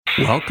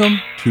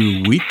Welcome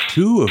to week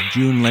 2 of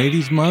June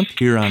Ladies Month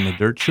here on the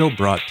Dirt Show,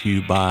 brought to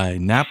you by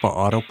Napa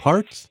Auto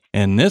Parts.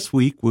 And this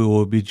week we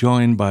will be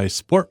joined by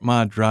Sport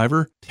Mod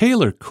driver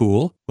Taylor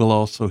Cool. We'll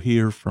also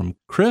hear from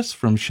Chris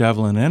from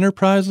Chevlin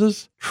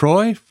Enterprises,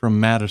 Troy from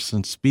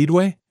Madison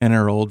Speedway, and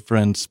our old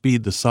friend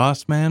Speed the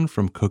Sauce Man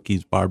from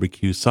Cookie's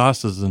Barbecue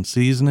Sauces and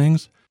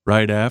Seasonings,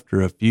 right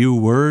after a few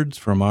words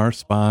from our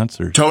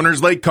sponsors.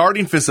 Toners Lake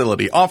Karting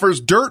Facility offers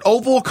dirt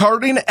oval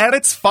karting at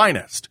its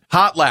finest.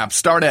 Hot laps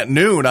start at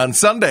noon on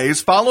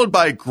Sundays, followed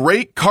by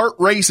great kart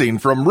racing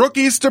from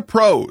rookies to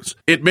pros.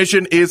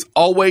 Admission is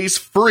always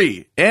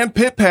free, and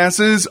pit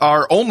passes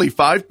are only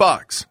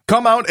 $5.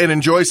 Come out and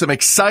enjoy some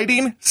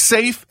exciting,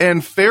 safe,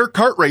 and fair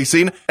kart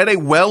racing at a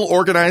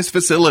well-organized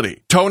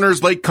facility.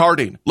 Toners Lake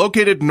Karting,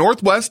 located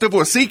northwest of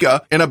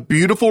Waseca in a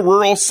beautiful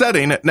rural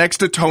setting next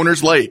to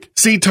Toners Lake.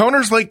 See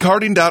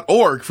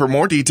tonerslakekarting.org for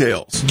more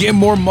details. Get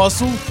more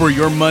muscle for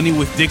your money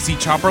with Dixie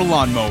Chopper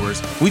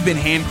lawnmowers. We've been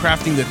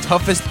handcrafting the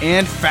toughest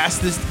and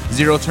fastest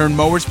zero-turn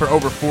mowers for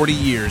over 40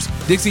 years.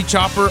 Dixie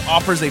Chopper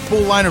offers a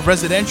full line of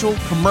residential,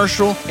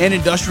 commercial, and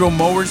industrial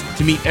mowers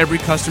to meet every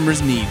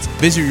customer's needs.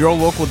 Visit your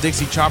local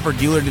Dixie Chopper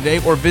dealer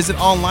today or visit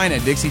online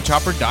at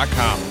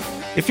DixieChopper.com.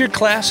 If your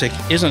classic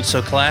isn't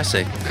so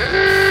classic,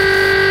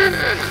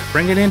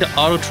 bring it into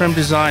Auto Trim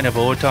Design of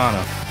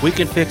Owatonna. We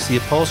can fix the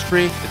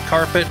upholstery, the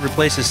carpet,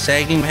 replace a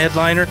sagging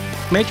headliner,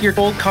 make your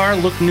old car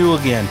look new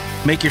again,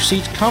 make your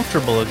seats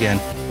comfortable again.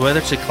 Whether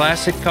it's a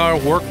classic car,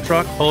 work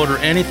truck, boat, or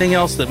anything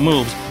else that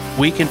moves,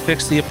 we can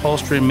fix the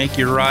upholstery and make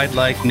your ride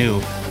like new.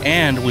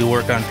 And we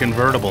work on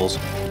convertibles.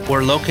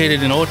 We're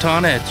located in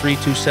Owatonna at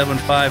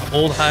 3275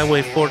 Old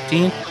Highway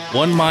 14,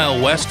 1 mile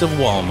west of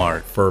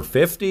Walmart. For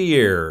 50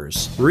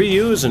 years,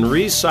 reuse and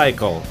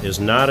recycle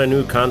is not a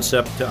new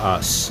concept to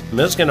us.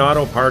 Miskin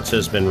Auto Parts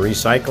has been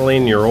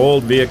recycling your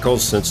old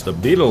vehicles since the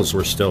Beatles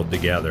were still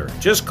together.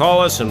 Just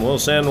call us and we'll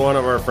send one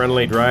of our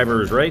friendly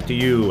drivers right to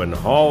you and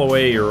haul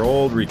away your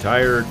old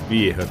retired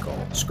vehicle.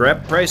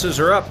 Scrap prices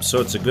are up,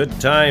 so it's a good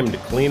time to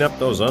clean up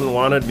those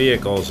unwanted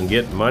vehicles and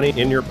get money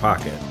in your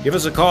pocket. Give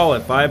us a call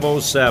at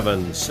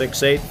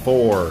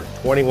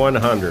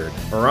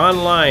 507-684-2100 or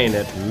online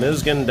at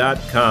Miskin.com.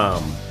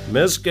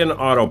 Miskin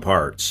Auto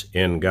Parts.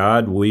 In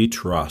God we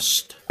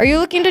trust. Are you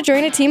looking to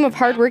join a team of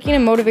hardworking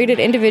and motivated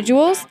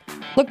individuals?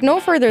 Look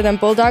no further than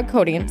Bulldog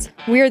Coatings.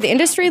 We are the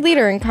industry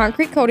leader in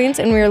concrete coatings,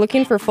 and we are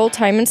looking for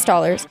full-time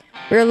installers.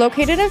 We are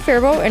located in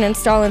Faribault and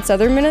install in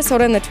southern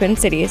Minnesota and the Twin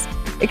Cities.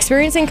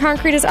 Experience in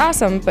concrete is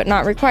awesome, but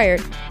not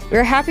required. We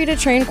are happy to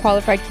train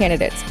qualified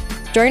candidates.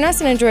 Join us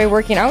and enjoy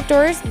working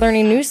outdoors,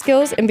 learning new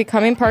skills, and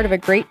becoming part of a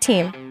great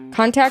team.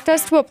 Contact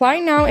us to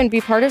apply now and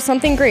be part of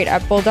something great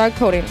at Bulldog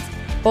Coatings.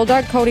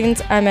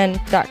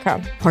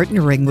 BulldogCoatingsMN.com.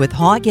 Partnering with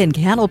hog and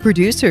cattle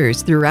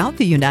producers throughout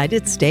the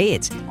United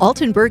States,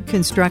 Altenburg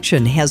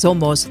Construction has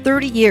almost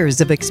 30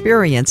 years of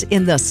experience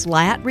in the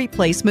slat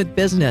replacement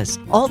business.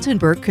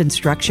 Altenburg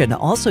Construction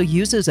also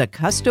uses a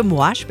custom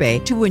wash bay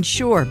to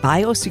ensure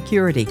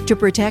biosecurity to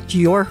protect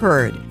your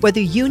herd.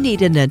 Whether you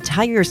need an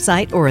entire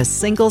site or a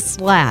single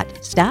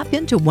slat, stop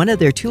into one of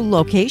their 2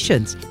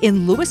 locations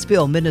in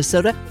Louisville,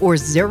 Minnesota or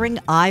Zering,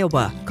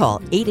 Iowa. Call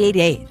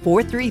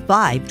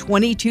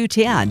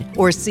 888-435-2210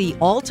 or see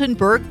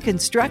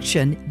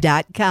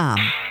altenburgconstruction.com.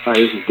 Hi,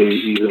 this is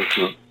Dave Evans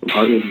from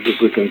Hartman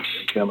Lubricants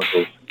and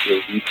Chemicals, the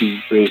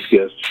VP Race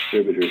Gas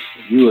Distributor.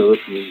 You are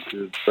listening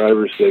to the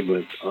driver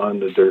segment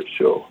on The Dirt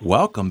Show.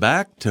 Welcome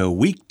back to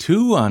week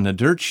 2 on The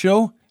Dirt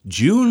Show,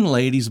 June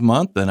Ladies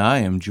Month, and I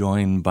am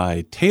joined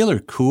by Taylor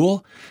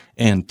Cool.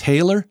 And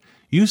Taylor,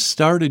 you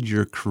started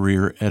your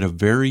career at a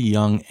very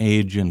young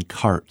age in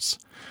karts.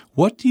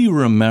 What do you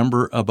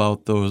remember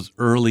about those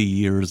early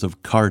years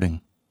of karting?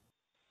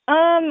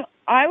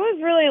 I was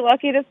really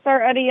lucky to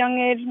start at a young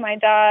age. My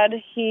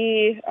dad,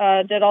 he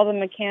did all the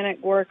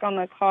mechanic work on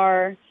the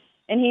car,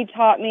 and he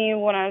taught me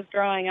when I was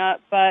growing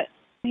up, but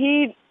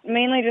he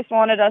mainly just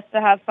wanted us to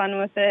have fun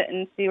with it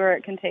and see where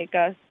it can take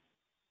us.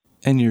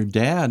 And your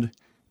dad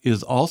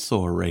is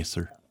also a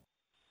racer.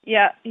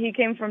 Yeah, he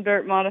came from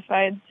Dirt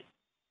Modifieds.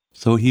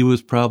 So he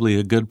was probably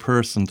a good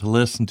person to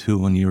listen to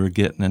when you were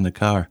getting in the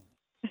car.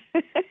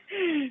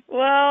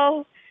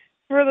 Well,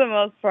 for the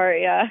most part,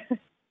 yeah.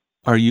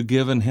 Are you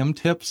giving him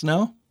tips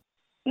now?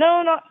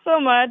 No, not so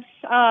much.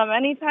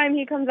 Anytime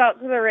he comes out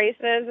to the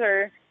races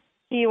or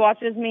he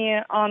watches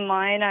me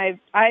online, I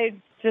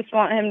just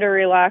want him to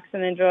relax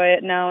and enjoy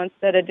it now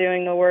instead of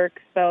doing the work.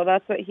 So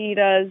that's what he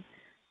does.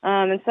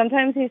 And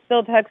sometimes he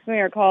still texts me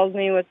or calls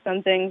me with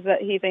some things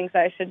that he thinks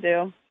I should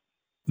do.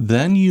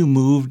 Then you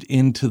moved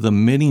into the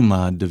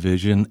mini-mod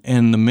division,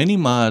 and the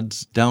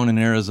mini-mods down in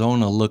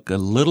Arizona look a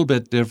little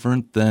bit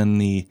different than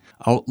the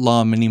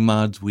outlaw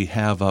mini-mods we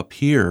have up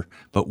here.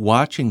 But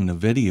watching the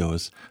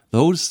videos,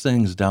 those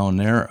things down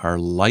there are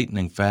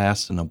lightning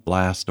fast and a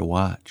blast to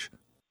watch.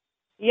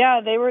 Yeah,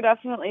 they were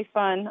definitely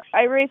fun.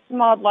 I raced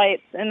mod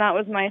lights, and that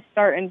was my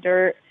start in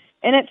dirt.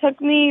 And it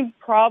took me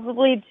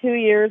probably 2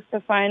 years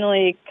to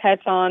finally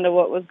catch on to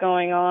what was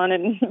going on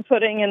and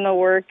putting in the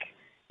work.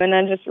 And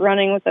then just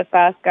running with the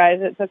fast guys,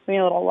 it took me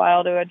a little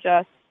while to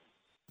adjust.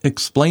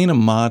 Explain a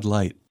Mod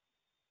Light.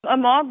 A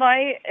Mod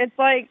Light, it's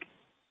like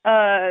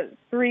a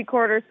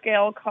 3/4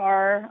 scale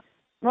car.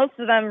 Most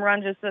of them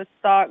run just a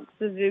stock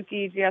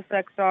Suzuki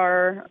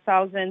GSX-R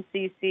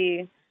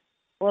 1000cc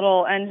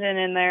little engine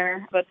in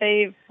there, but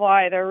they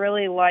fly. They're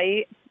really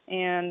light,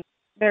 and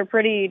they're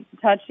pretty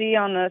touchy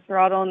on the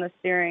throttle and the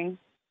steering.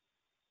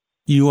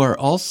 You are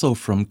also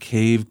from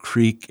Cave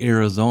Creek,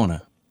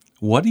 Arizona.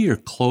 What are your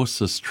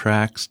closest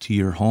tracks to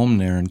your home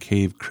there in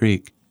Cave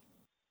Creek?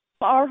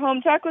 Our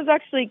home track was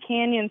actually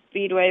Canyon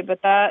Speedway,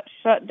 but that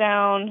shut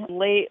down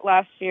late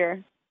last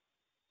year.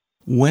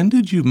 When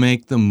did you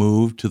make the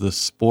move to the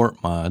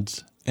Sport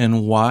Mods,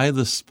 and why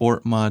the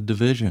Sport Mod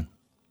division?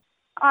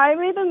 I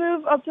made the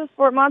move up to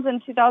Sport Mods in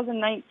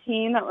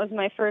 2019. That was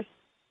my first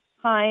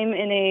time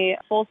in a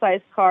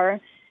full-size car.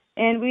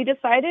 And we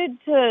decided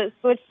to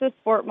switch to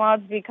Sport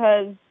Mods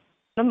because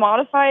the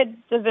modified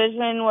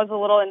division was a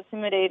little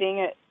intimidating.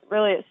 It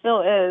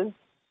still is.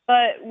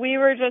 But we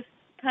were just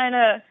kind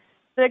of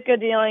sick of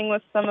dealing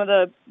with some of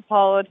the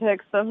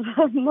politics of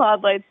the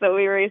Mod Lights that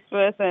we raced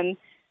with. And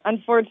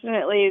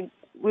unfortunately,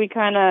 we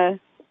kind of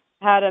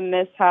had a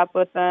mishap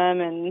with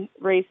them, and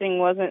racing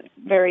wasn't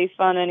very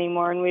fun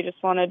anymore, and we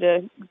just wanted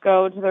to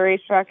go to the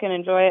racetrack and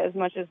enjoy it as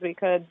much as we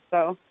could.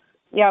 So,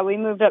 yeah, we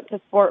moved up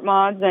to Sport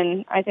Mods,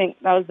 and I think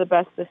that was the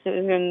best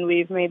decision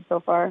we've made so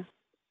far.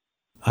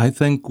 I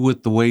think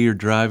with the way you're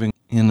driving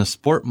in the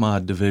Sport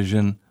Mod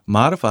division,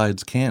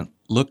 modifieds can't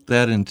look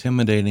that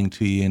intimidating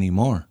to you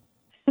anymore.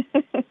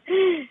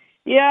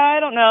 Yeah, I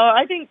don't know.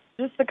 I think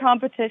just the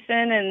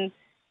competition and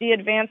the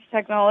advanced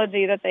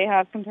technology that they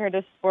have compared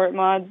to Sport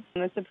Mods,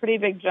 it's a pretty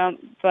big jump,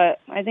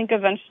 but I think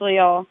eventually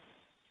I'll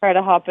try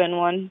to hop in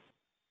one.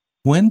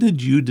 When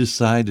did you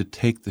decide to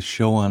take the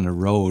show on the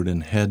road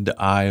and head to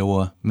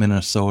Iowa,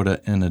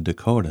 Minnesota, and the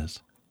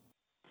Dakotas?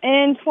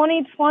 In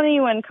 2020,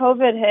 when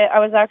COVID hit, I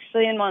was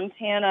actually in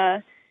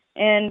Montana,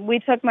 and we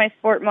took my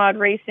Sport Mod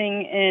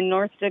racing in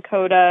North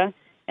Dakota,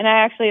 and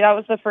that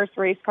was the first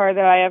race car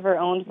that I ever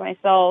owned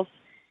myself.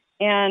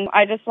 And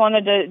I just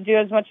wanted to do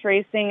as much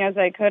racing as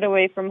I could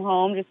away from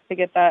home just to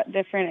get that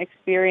different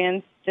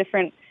experience,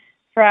 different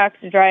tracks,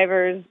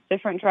 drivers,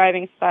 different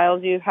driving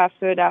styles you have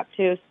to adapt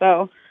to.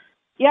 So,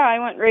 yeah, I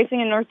went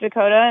racing in North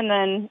Dakota, and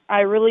then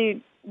I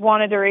really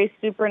wanted to race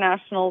Super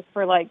Nationals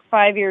for like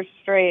 5 years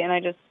straight, and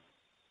I just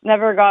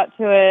never got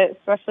to it,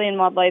 especially in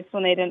Mod Lights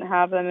when they didn't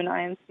have them in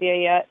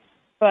IMCA yet.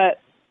 But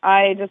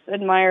I just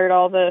admired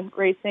all the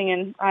racing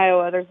in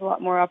Iowa. There's a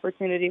lot more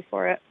opportunity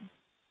for it.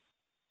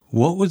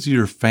 What was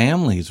your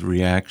family's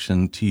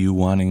reaction to you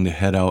wanting to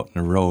head out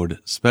on the road,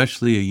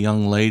 especially a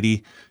young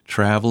lady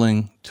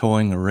traveling,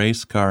 towing a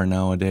race car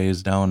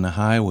nowadays down the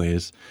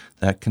highways?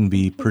 That can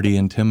be pretty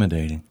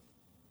intimidating.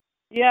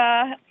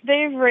 Yeah,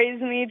 they've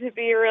raised me to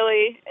be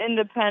really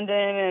independent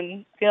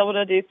and be able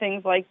to do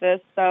things like this,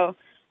 so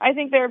I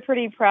think they're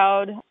pretty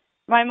proud.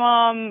 My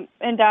mom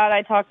and dad,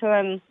 I talk to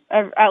them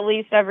at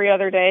least every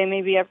other day,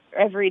 maybe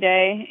every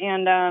day,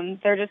 and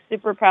they're just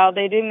super proud.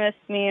 They do miss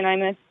me, and I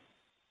miss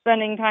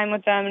spending time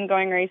with them and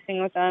going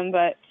racing with them,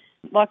 but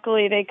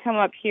luckily they come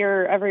up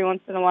here every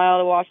once in a while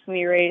to watch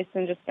me race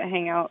and just to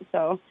hang out.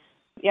 So,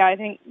 yeah, I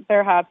think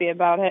they're happy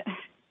about it.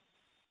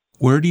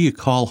 Where do you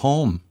call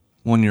home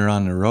when you're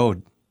on the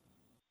road?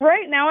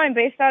 Right now I'm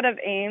based out of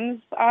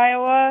Ames,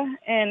 Iowa,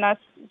 and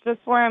that's just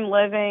where I'm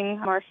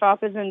living. Our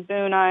shop is in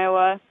Boone,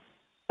 Iowa.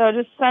 So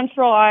just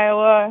central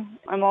Iowa.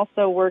 I'm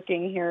also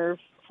working here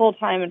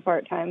full-time and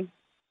part-time.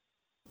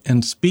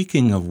 And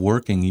speaking of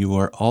working, you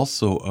are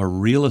also a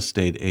real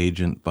estate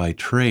agent by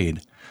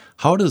trade.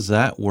 How does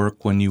that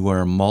work when you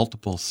are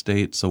multiple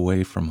states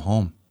away from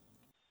home?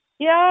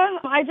 Yeah,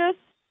 I just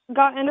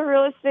got into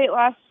real estate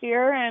last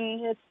year,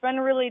 and it's been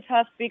really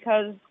tough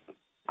because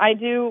I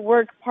do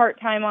work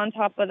part-time on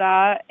top of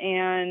that,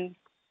 and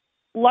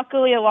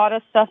luckily a lot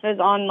of stuff is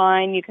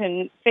online. You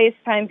can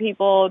FaceTime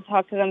people,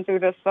 talk to them through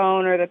the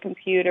phone or the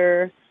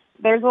computer.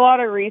 There's a lot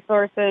of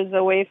resources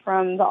away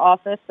from the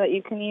office that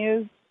you can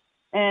use.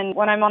 And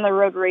when I'm on the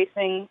road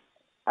racing,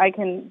 I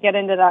can get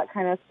into that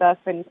kind of stuff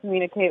and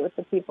communicate with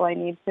the people I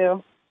need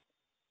to.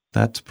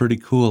 That's pretty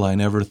cool. I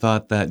never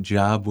thought that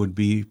job would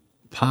be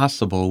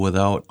possible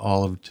without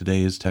all of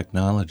today's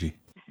technology.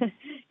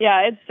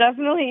 Yeah, it's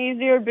definitely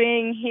easier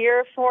being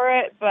here for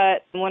it,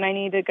 but when I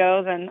need to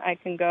go, then I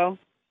can go.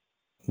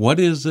 What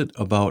is it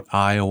about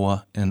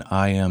Iowa and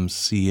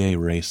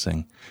IMCA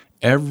racing?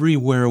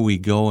 Everywhere we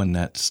go in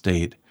that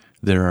state,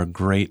 there are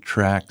great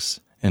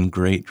tracks and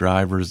great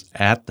drivers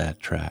at that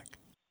track.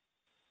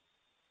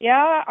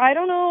 Yeah, I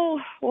don't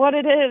know what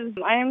it is.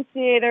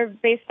 IMCA, they're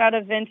based out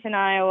of Vinton,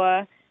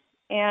 Iowa,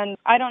 and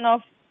I don't know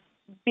if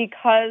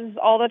because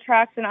all the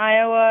tracks in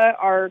Iowa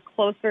are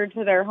closer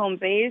to their home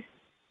base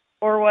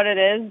or what it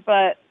is,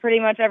 but pretty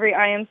much every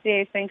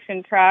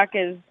IMCA-sanctioned track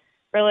is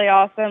really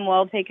awesome,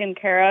 well taken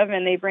care of,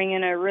 and they bring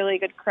in a really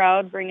good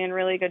crowd, bring in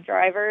really good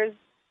drivers.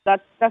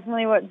 That's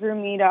definitely what drew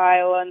me to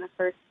Iowa in the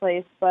first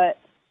place, but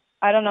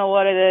I don't know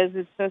what it is.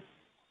 It's just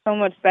so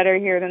much better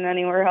here than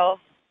anywhere else.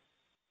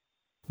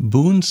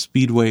 Boone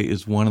Speedway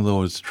is one of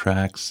those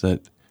tracks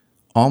that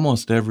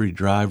almost every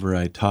driver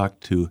I talk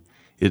to,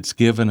 it's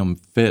given them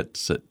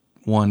fits at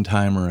one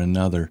time or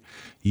another.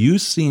 You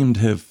seem to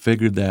have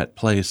figured that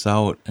place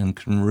out and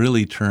can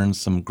really turn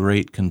some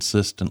great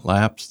consistent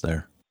laps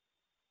there.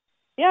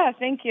 Yeah,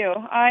 thank you.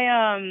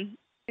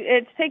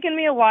 It's taken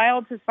me a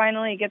while to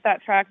finally get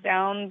that track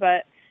down,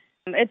 but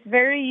it's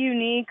very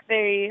unique.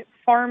 They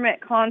farm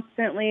it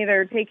constantly.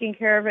 They're taking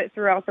care of it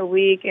throughout the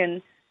week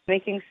and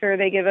making sure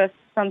they give us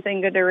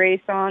something good to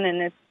race on,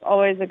 and it's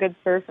always a good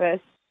surface.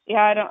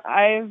 Yeah,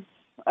 I've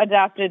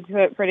adapted to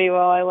it pretty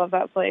well. I love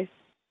that place.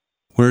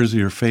 Where's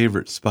your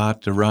favorite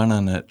spot to run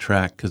on that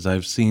track? Because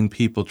I've seen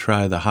people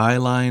try the high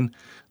line,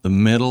 the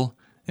middle,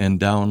 and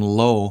down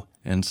low,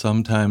 and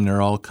sometime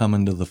they're all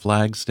coming to the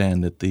flag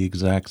stand at the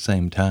exact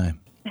same time.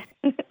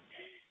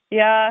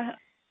 Yeah,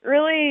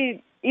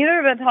 really,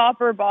 either the top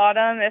or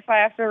bottom. If I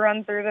have to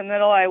run through the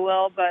middle, I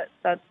will, but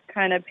that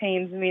kind of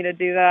pains me to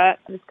do that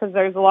just because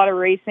there's a lot of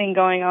racing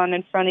going on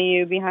in front of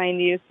you, behind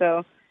you,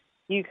 so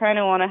you kind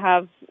of want to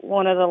have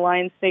one of the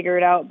lines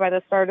figured out by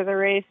the start of the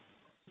race.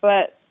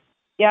 But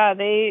yeah,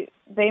 they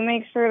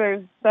make sure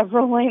there's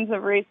several lanes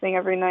of racing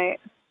every night.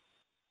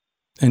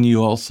 And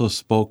you also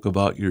spoke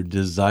about your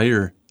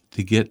desire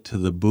to get to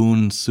the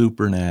Boone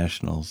Super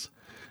Nationals.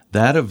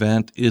 That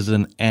event is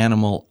an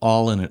animal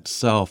all in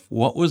itself.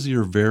 What was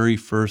your very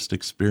first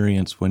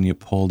experience when you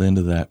pulled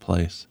into that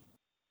place?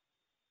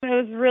 It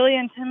was really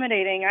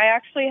intimidating. I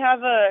actually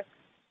have a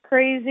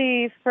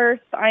crazy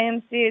first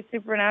IMCA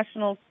Super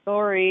National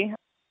story.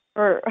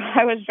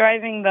 I was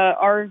driving the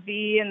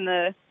RV and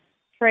the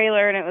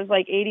trailer, and it was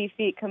like 80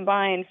 feet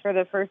combined for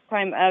the first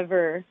time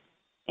ever.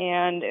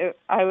 And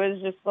I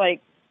was just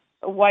like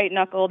a white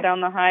knuckle down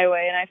the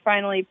highway, and I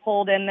finally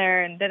pulled in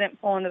there and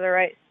didn't pull into the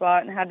right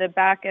spot and had to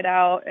back it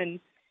out. And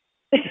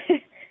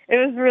it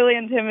was really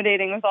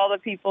intimidating with all the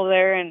people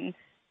there, and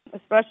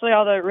especially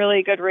all the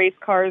really good race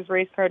car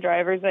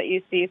drivers that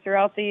you see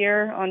throughout the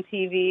year on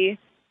TV.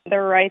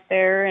 They're right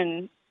there,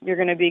 and you're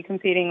going to be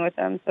competing with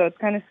them, so it's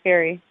kind of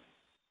scary.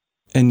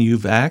 And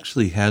you've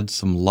actually had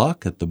some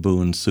luck at the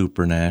Boone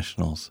Super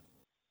Nationals.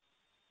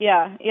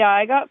 Yeah,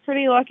 I got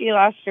pretty lucky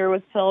last year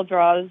with pill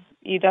draws.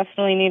 You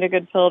definitely need a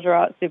good pill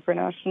draw at Super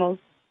Nationals.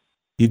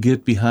 You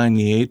get behind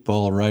the 8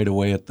 ball right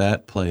away at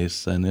that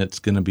place, and it's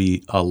going to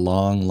be a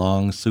long,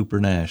 long Super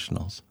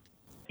Nationals.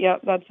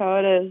 Yep, that's how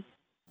it is.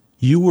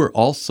 You were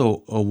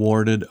also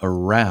awarded a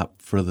wrap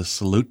for the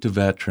Salute to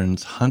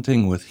Veterans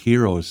Hunting with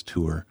Heroes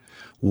Tour.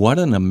 What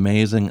an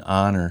amazing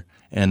honor,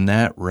 and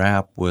that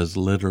wrap was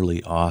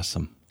literally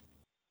awesome.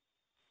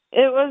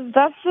 It was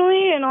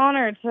definitely an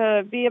honor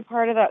to be a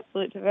part of that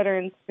Salute to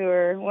Veterans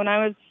Tour. When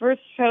I was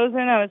first chosen,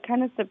 I was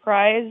kind of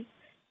surprised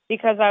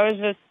because I was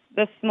just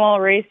this small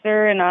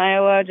racer in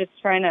Iowa just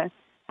trying to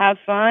have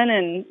fun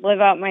and live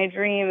out my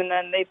dream, and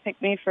then they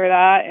picked me for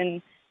that,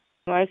 and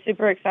I was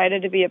super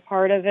excited to be a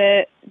part of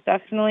it.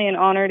 Definitely an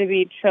honor to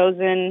be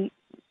chosen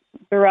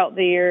throughout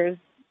the years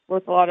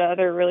with a lot of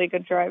other really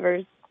good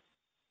drivers.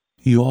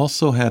 You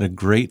also had a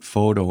great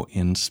photo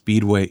in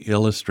Speedway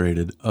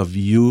Illustrated of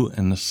you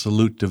and the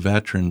Salute to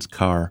Veterans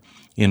car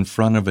in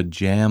front of a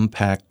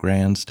jam-packed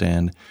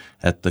grandstand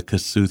at the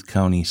Kossuth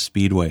County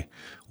Speedway.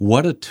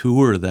 What a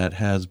tour that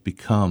has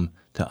become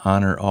to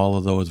honor all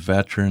of those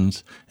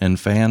veterans, and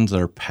fans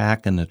are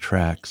packing the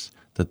tracks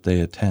that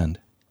they attend.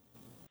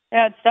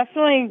 Yeah, it's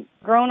definitely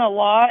grown a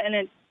lot, and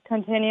it's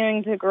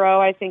continuing to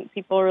grow. I think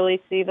people really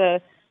see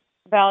the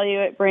value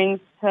it brings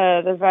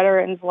to the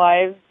veterans'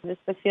 lives,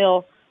 just to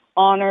feel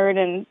honored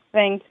and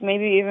thanked,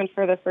 maybe even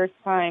for the first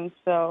time.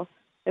 So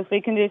if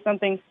we can do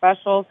something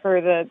special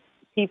for the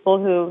people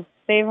who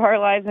save our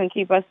lives and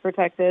keep us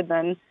protected,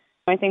 then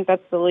I think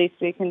that's the least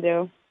we can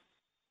do.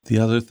 The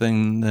other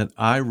thing that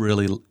I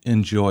really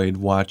enjoyed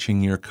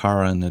watching your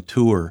car on the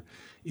tour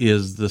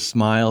is the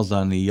smiles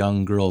on the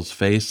young girls'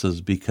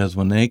 faces, because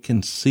when they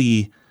can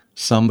see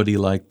somebody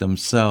like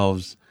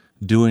themselves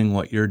doing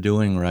what you're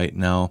doing right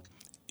now,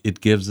 it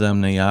gives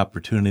them the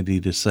opportunity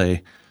to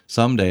say,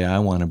 someday I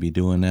want to be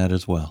doing that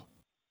as well.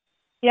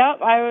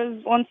 Yep, I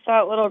was once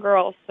that little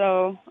girl,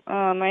 so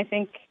I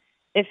think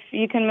if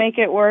you can make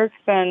it work,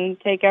 then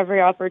take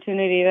every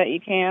opportunity that you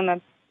can.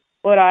 That's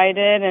what I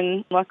did,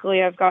 and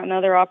luckily I've gotten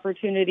other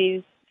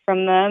opportunities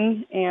from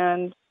them,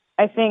 and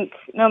I think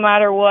no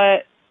matter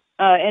what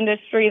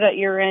industry that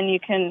you're in, you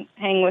can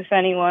hang with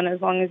anyone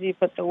as long as you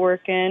put the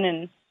work in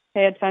and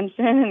pay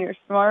attention and you're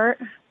smart.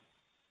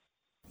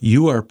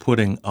 You are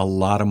putting a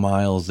lot of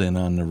miles in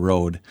on the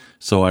road,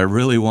 so I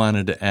really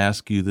wanted to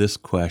ask you this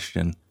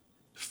question.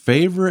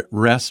 Favorite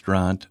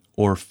restaurant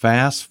or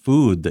fast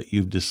food that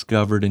you've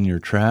discovered in your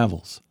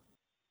travels?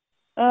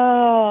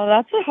 Oh,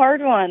 that's a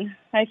hard one.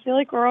 I feel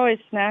like we're always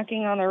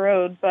snacking on the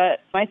road, but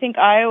I think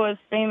Iowa's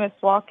famous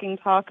walking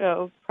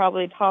taco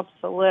probably tops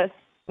the list.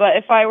 But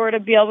if I were to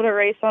be able to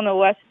race on the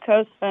West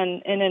Coast,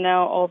 then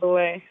In-N-Out all the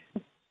way.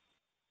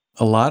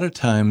 A lot of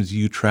times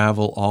you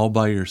travel all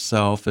by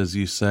yourself. As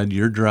you said,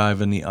 you're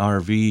driving the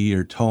RV,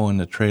 you're towing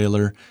the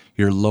trailer,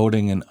 you're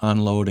loading and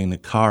unloading the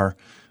car.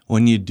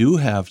 When you do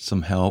have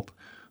some help,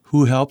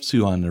 who helps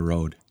you on the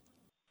road?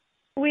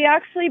 We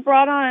actually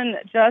brought on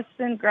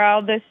Justin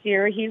Grau this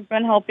year. He's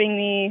been helping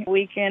me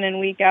week in and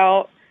week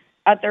out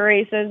at the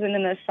races and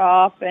in the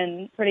shop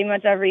and pretty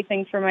much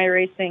everything for my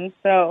racing.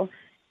 So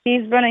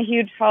he's been a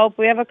huge help.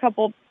 We have a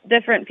couple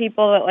different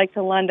people that like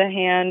to lend a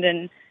hand,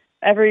 and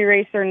every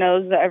racer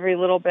knows that every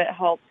little bit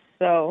helps.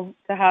 So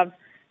to have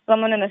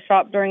someone in the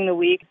shop during the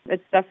week,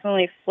 it's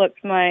definitely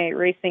flipped my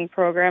racing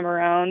program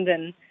around,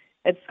 and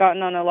it's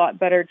gotten on a lot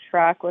better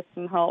track with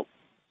some help.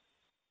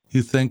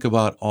 You think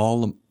about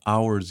all the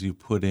hours you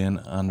put in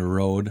on the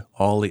road,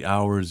 all the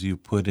hours you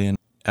put in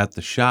at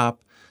the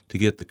shop to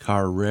get the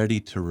car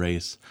ready to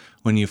race.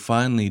 When you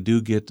finally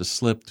do get to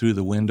slip through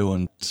the window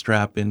and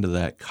strap into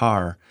that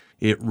car,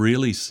 it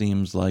really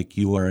seems like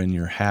you are in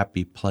your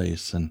happy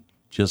place and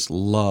just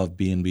love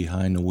being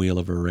behind the wheel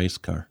of a race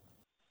car.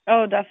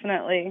 Oh,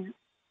 definitely.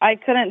 I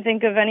couldn't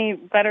think of any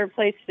better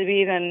place to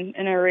be than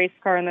in a race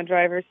car in the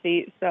driver's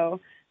seat. So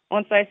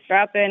once I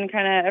strap in,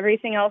 kind of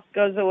everything else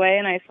goes away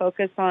and I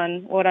focus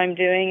on what I'm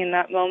doing in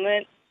that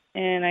moment.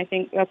 And I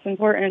think that's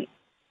important.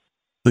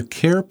 The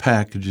care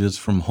packages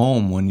from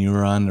home when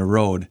you're on the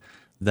road,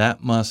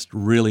 that must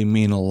really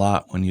mean a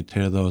lot when you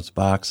tear those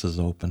boxes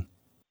open.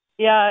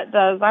 Yeah, it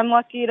does. I'm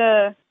lucky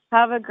to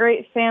have a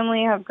great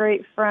family, have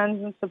great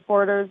friends and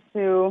supporters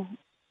who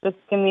just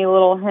give me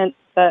little hints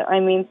that I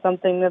mean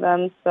something to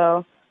them.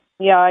 So,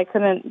 yeah, I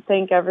couldn't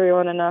thank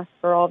everyone enough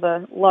for all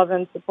the love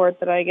and support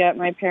that I get,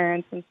 my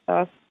parents and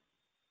stuff.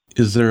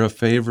 Is there a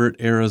favorite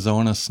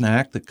Arizona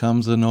snack that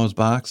comes in those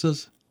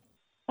boxes?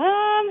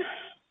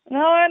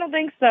 No, I don't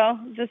think so.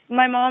 Just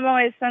my mom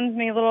always sends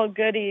me little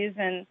goodies,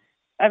 and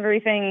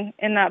everything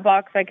in that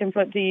box I can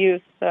put to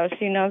use, so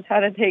she knows how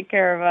to take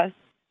care of us.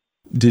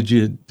 Did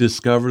you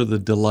discover the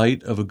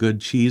delight of a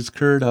good cheese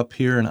curd up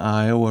here in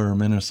Iowa or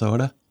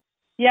Minnesota?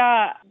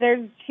 Yeah,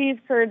 there's cheese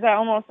curds at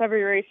almost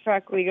every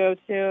racetrack we go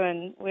to,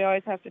 and we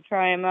always have to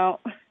try them out.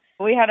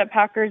 We had a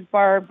Packers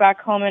bar back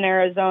home in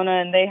Arizona,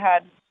 and they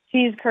had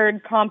cheese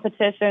curd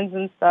competitions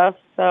and stuff,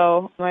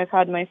 so I've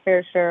had my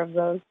fair share of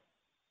those.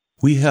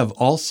 We have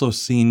also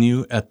seen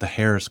you at the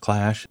Harris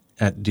Clash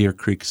at Deer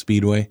Creek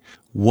Speedway.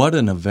 What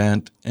an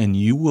event, and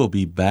you will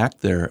be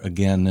back there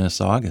again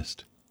this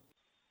August.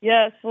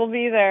 Yes, we'll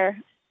be there.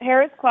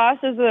 Harris Clash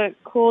is a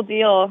cool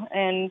deal,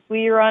 and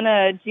we run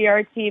a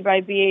GRT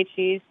by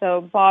BHE,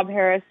 so Bob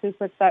Harris, who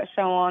puts that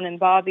show on, and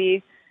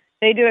Bobby,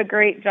 they do a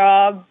great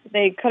job.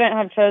 They couldn't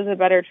have chosen a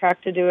better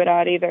track to do it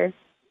at either.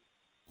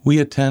 We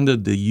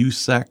attended the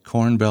USAC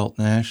Corn Belt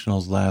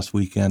Nationals last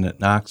weekend at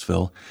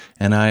Knoxville,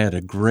 and I had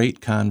a great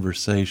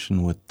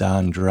conversation with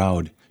Don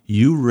Dowd.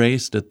 You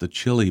raced at the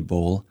Chili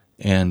Bowl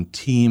and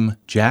Team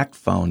Jack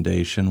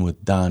Foundation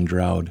with Don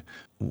Dowd.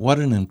 What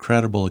an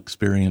incredible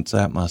experience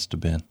that must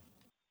have been.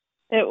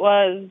 It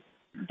was.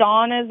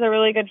 Don is a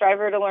really good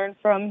driver to learn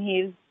from.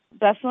 He's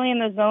definitely in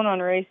the zone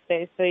on race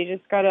day, so you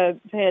just got to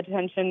pay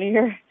attention to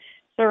your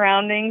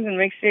surroundings and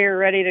make sure you're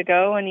ready to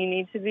go when you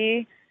need to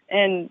be.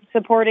 And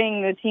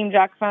supporting the Team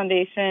Jack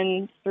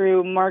Foundation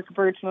through Mark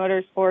Birch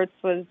Motorsports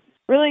was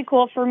really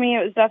cool for me.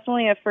 It was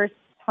definitely a first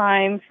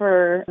time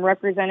for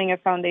representing a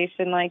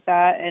foundation like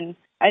that, and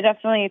I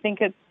definitely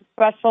think it's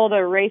special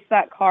to race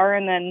that car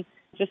and then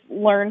just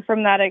learn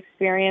from that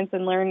experience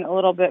and learn a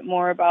little bit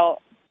more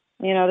about,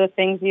 you know, the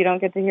things you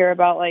don't get to hear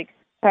about, like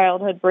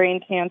childhood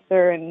brain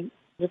cancer, and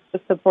just the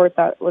support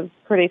that was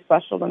pretty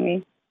special to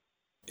me.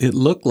 It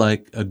looked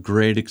like a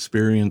great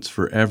experience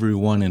for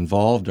everyone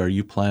involved. Are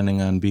you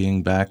planning on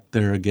being back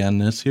there again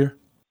this year?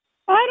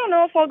 I don't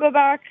know if I'll go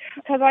back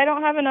because I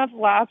don't have enough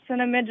laps in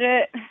a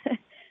midget,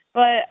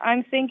 but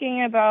I'm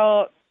thinking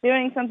about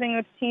doing something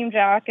with Team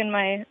Jack and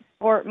my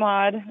sport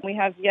mod. We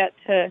have yet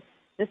to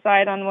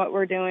decide on what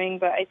we're doing,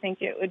 but I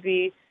think it would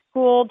be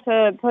cool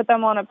to put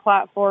them on a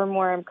platform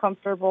where I'm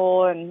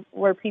comfortable and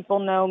where people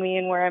know me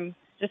and where I'm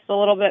just a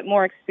little bit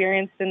more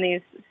experienced in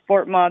these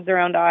sport mods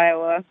around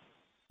Iowa.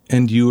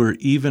 And you were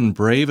even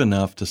brave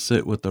enough to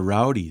sit with the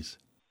Rowdies.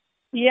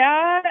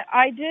 Yeah,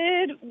 I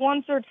did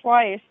once or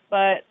twice,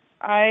 but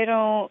I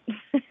don't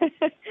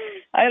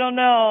I don't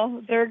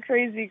know. They're a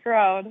crazy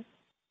crowd.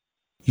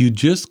 You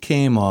just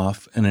came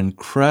off an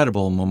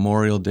incredible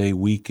Memorial Day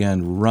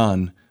weekend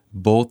run,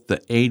 both the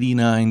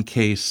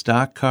 89K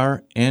stock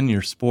car and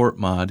your sport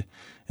mod,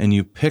 and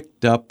you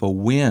picked up a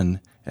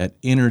win at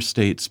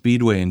Interstate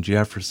Speedway in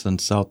Jefferson,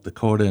 South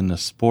Dakota in the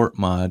sport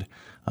mod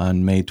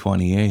on May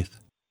 28th.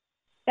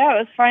 Yeah, it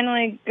was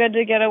finally good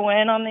to get a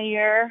win on the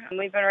year.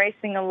 We've been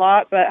racing a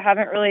lot, but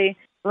haven't really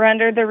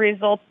rendered the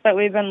results that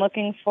we've been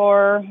looking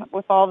for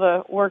with all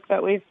the work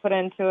that we've put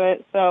into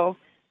it. So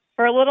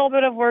for a little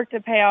bit of work to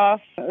pay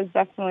off, it was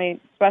definitely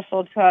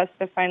special to us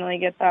to finally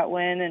get that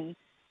win. And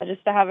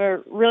just to have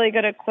a really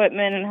good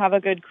equipment and have a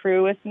good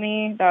crew with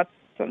me, that's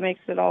what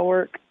makes it all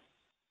work.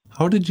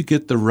 How did you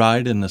get the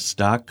ride in the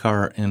stock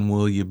car, and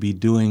will you be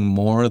doing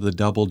more of the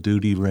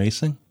double-duty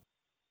racing?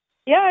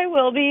 Yeah, I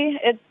will be.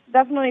 It's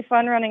definitely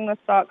fun running the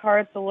stock car.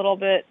 It's a little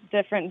bit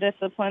different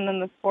discipline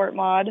than the sport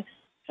mod.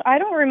 I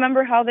don't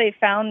remember how they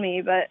found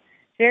me, but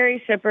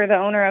Jerry Shipper, the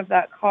owner of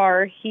that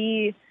car,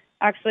 he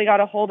actually got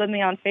a hold of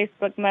me on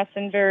Facebook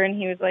Messenger, and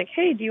he was like,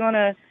 hey, do you want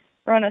to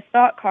run a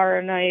stock car?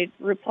 And I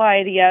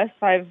replied, yes,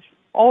 I've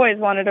always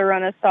wanted to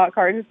run a stock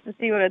car just to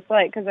see what it's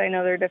like because I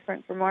know they're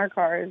different from our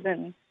cars.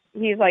 And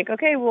he's like,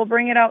 okay, we'll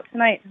bring it out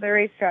tonight to the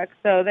racetrack.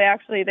 So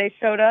they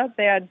showed up.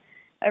 They had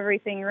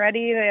everything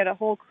ready. They had a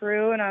whole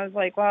crew. And I was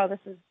like, wow, this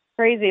is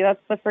crazy. That's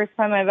the first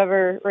time I've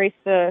ever raced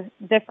a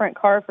different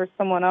car for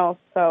someone else.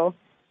 So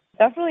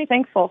definitely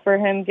thankful for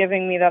him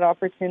giving me that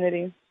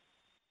opportunity.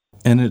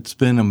 And it's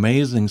been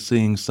amazing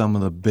seeing some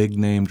of the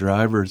big-name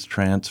drivers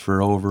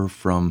transfer over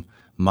from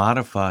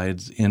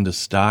modifieds into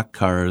stock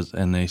cars,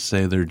 and they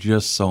say they're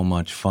just so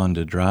much fun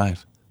to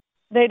drive.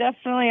 They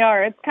definitely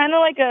are. It's kind of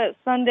like a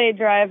Sunday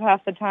drive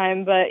half the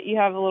time, but you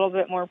have a little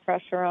bit more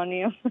pressure on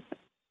you.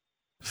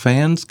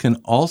 Fans can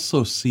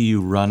also see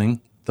you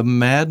running the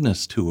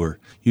Madness Tour.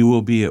 You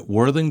will be at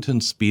Worthington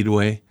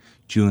Speedway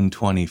June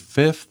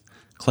 25th,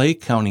 Clay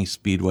County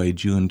Speedway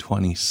June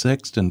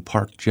 26th, and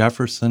Park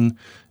Jefferson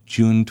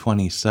June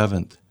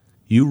 27th.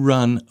 You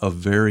run a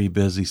very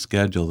busy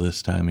schedule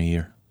this time of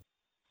year.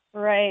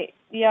 Right.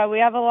 Yeah, we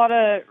have a lot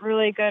of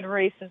really good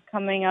races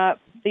coming up.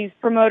 These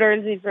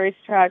promoters, these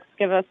racetracks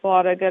give us a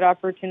lot of good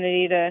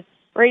opportunity to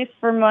race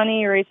for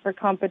money, race for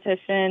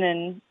competition,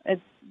 and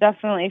it's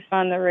definitely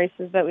fun, the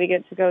races that we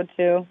get to go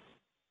to.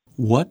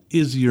 What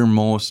is your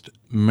most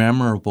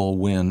memorable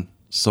win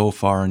so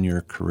far in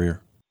your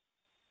career?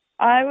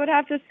 I would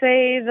have to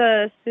say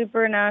the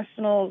Super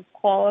Nationals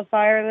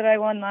qualifier that I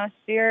won last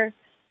year.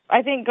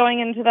 I think going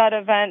into that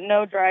event,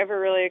 no driver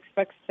really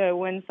expects to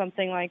win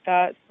something like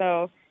that.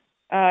 So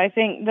I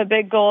think the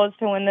big goal is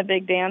to win the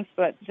big dance,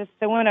 but just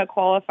to win a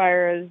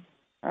qualifier is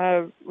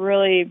a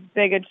really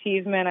big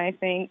achievement, I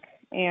think,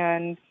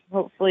 and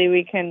hopefully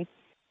we can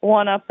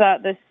one-up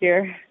that this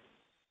year.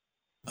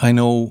 I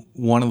know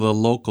one of the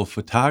local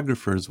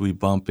photographers we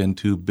bump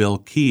into, Bill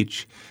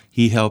Keach,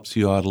 he helps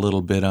you out a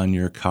little bit on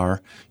your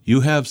car. You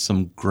have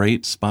some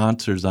great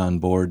sponsors on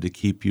board to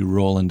keep you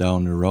rolling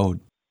down the road.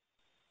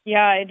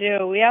 Yeah, I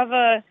do. We have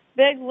a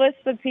big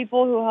list of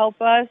people who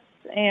help us,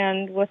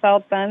 and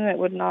without them, it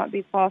would not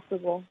be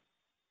possible.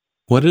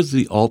 What is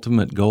the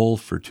ultimate goal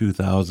for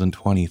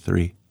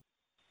 2023?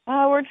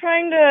 We're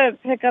trying to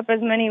pick up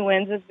as many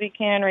wins as we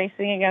can,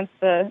 racing against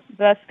the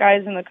best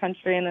guys in the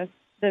country in this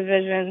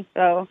division.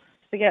 So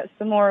to get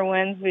some more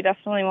wins, we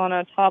definitely want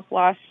to top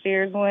last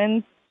year's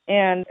wins,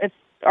 and it's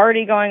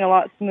already going a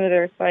lot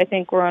smoother, so I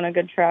think we're on a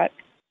good track.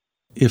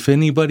 If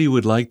anybody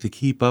would like to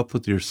keep up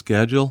with your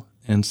schedule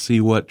and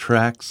see what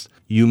tracks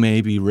you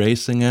may be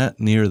racing at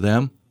near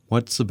them,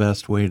 what's the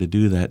best way to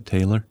do that,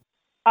 Taylor?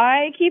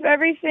 I keep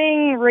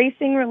everything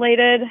racing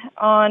related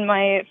on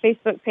my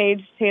Facebook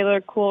page,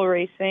 Taylor Cool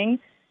Racing.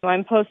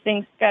 I'm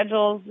posting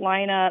schedules,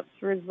 lineups,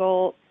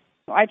 results.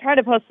 I try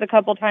to post a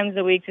couple times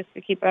a week just to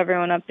keep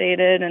everyone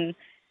updated, and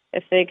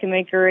if they can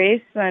make a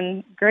race,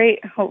 then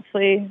great.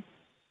 Hopefully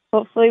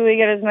we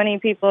get as many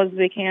people as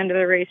we can to the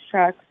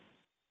racetracks.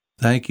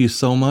 Thank you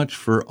so much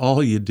for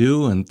all you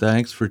do, and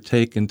thanks for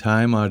taking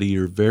time out of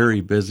your very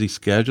busy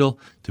schedule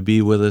to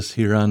be with us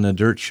here on the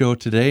Dirt Show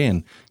today,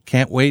 and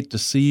can't wait to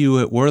see you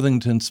at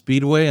Worthington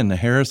Speedway and the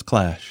Harris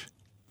Clash.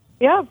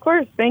 Yeah, of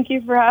course. Thank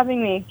you for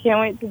having me. Can't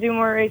wait to do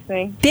more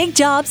racing. Big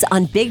jobs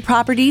on big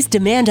properties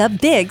demand a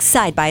big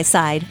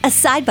side-by-side. A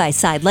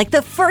side-by-side like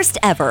the first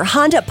ever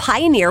Honda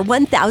Pioneer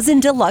 1000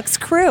 Deluxe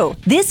Crew.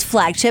 This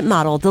flagship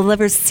model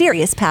delivers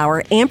serious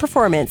power and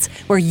performance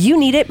where you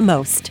need it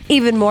most.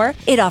 Even more,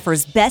 it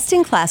offers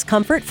best-in-class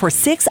comfort for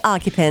 6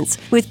 occupants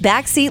with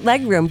backseat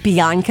legroom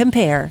beyond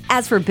compare.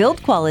 As for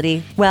build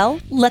quality, well,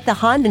 let the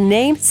Honda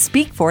name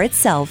speak for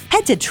itself.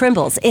 Head to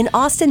Trimble's in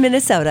Austin,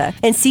 Minnesota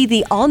and see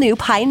the all-new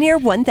Pioneer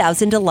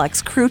 1000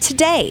 Deluxe Crew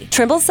today.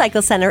 Trimble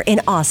Cycle Center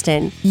in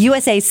Austin,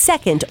 USA's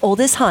second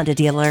oldest Honda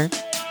dealer.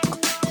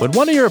 When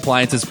one of your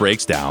appliances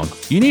breaks down,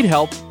 you need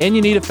help and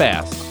you need it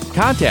fast.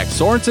 Contact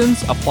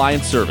Sorensen's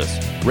Appliance Service.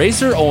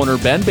 Racer owner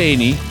Ben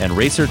Bainey and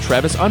racer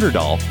Travis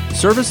Underdahl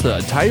service the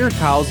entire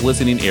Cowes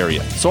listening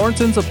area.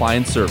 Sorensen's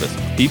Appliance Service.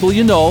 People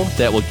you know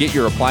that will get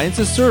your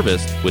appliances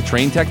serviced with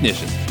trained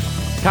technicians.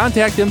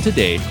 Contact them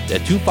today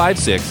at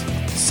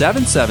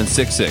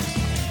 256-7766.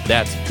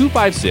 That's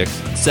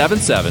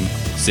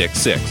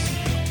 256-7766.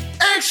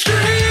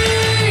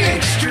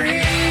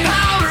 Extreme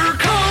powder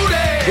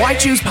coating. Why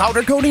choose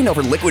powder coating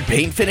over liquid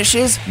paint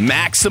finishes?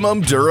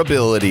 Maximum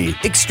durability.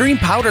 Extreme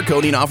powder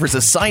coating offers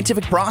a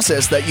scientific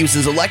process that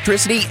uses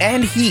electricity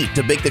and heat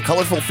to bake the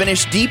colorful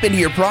finish deep into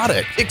your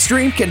product.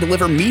 Extreme can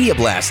deliver media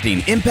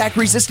blasting,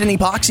 impact-resistant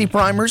epoxy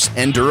primers,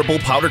 and durable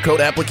powder coat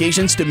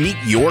applications to meet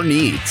your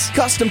needs.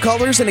 Custom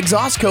colors and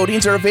exhaust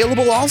coatings are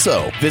available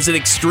also. Visit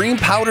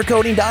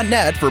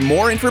extremepowdercoating.net for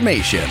more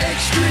information.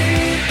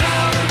 Extreme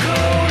powder coating.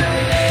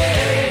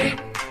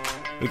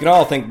 We can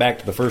all think back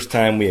to the first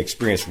time we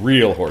experienced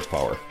real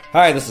horsepower.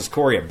 Hi, this is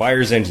Corey at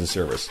Byers Engine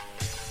Service.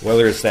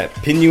 Whether it's that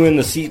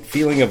pin-you-in-the-seat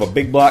feeling of a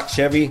big block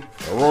Chevy,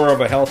 the roar of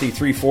a healthy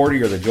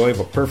 340, or the joy of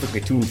a perfectly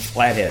tuned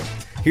flathead,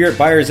 here at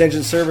Byers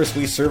Engine Service,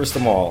 we service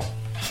them all.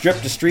 Strip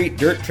to street,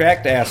 dirt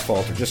track to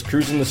asphalt, or just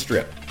cruising the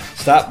strip.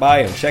 Stop by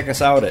and check us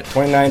out at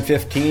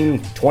 2915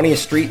 20th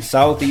Street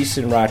Southeast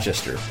in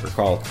Rochester, or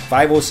call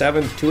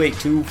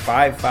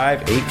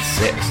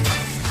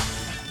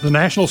 507-282-5586. The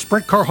National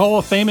Sprint Car Hall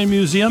of Fame and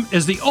Museum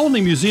is the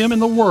only museum in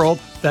the world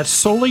that's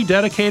solely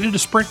dedicated to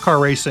sprint car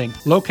racing.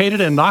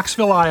 Located in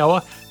Knoxville,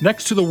 Iowa,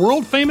 next to the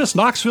world-famous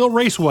Knoxville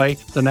Raceway,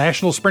 the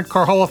National Sprint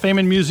Car Hall of Fame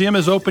and Museum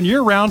is open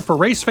year-round for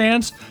race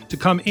fans to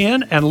come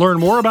in and learn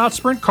more about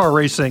sprint car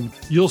racing.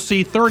 You'll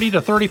see 30 to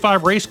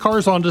 35 race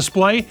cars on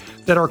display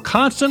that are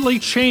constantly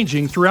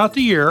changing throughout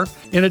the year.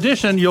 In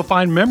addition, you'll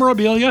find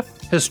memorabilia,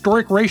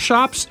 historic race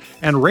shops,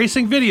 and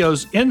racing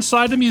videos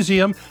inside the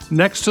museum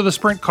next to the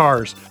sprint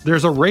cars.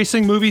 There's a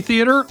racing movie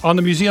theater on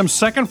the museum's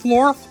second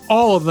floor,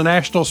 all of the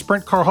National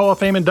Sprint Car Hall of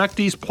Fame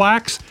inductees'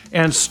 plaques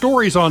and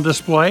stories on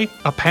display,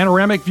 a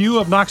panoramic view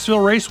of Knoxville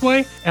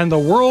Raceway, and the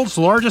world's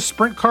largest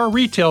sprint car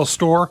retail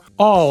store,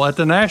 all at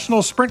the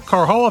National Sprint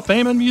Car Hall of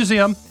Fame and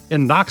Museum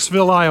in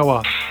Knoxville,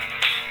 Iowa.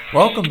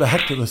 Welcome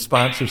back to the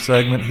sponsor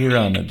segment here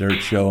on The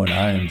Dirt Show, and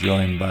I am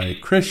joined by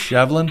Chris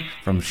Shevlin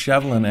from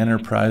Shevlin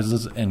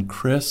Enterprises. And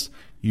Chris,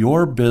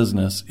 your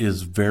business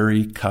is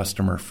very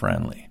customer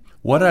friendly.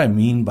 What I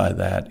mean by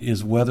that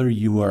is whether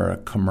you are a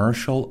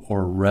commercial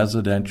or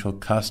residential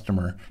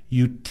customer,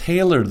 you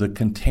tailor the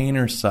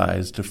container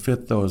size to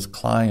fit those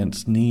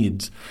clients'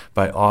 needs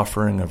by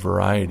offering a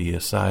variety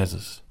of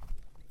sizes.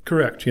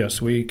 Correct,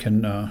 yes. We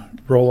can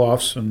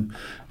roll-offs and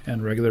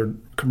regular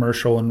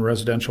commercial and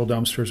residential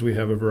dumpsters. We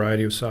have a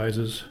variety of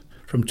sizes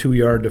from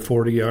 2-yard to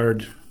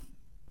 40-yard.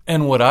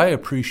 And what I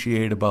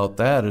appreciate about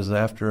that is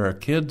after our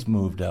kids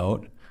moved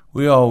out,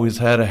 we always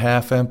had a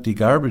half-empty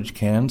garbage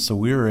can, so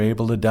we were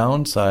able to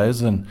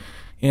downsize, and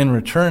in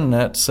return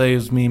that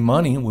saves me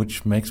money,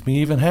 which makes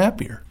me even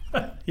happier.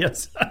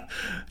 Yes.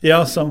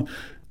 There's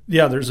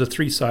the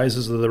 3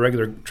 sizes of the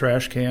regular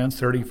trash cans,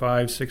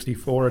 35,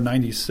 64, and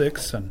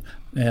 96, and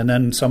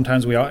then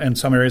sometimes in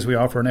some areas we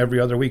offer an every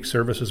other week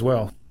service as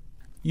well.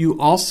 You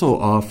also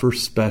offer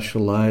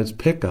specialized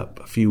pickup.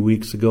 A few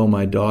weeks ago,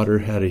 my daughter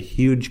had a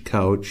huge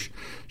couch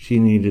she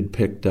needed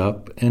picked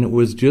up, and it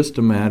was just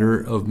a matter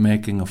of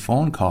making a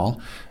phone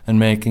call and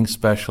making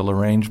special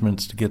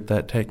arrangements to get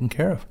that taken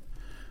care of.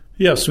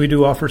 Yes, we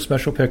do offer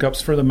special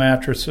pickups for the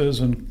mattresses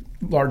and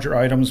larger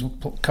items,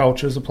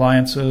 couches,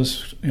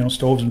 appliances,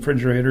 stoves and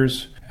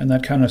refrigerators, and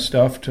that kind of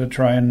stuff to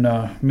try and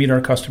meet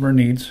our customer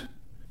needs.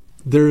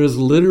 There is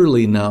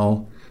literally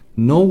now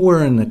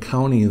nowhere in the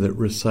county that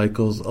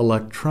recycles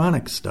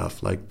electronic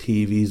stuff like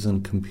TVs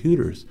and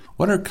computers.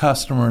 What are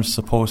customers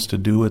supposed to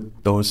do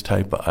with those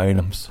type of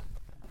items?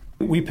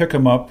 We pick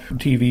them up,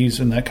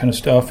 TVs and that kind of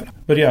stuff.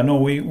 But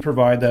we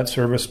provide that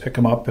service, pick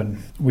them up,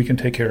 and we can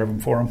take care of them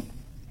for them.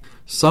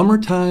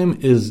 Summertime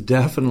is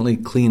definitely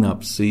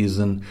cleanup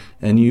season,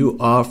 and you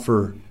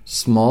offer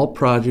small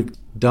project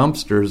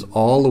dumpsters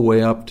all the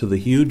way up to the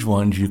huge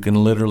ones you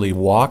can literally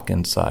walk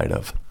inside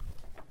of.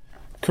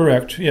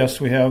 Correct.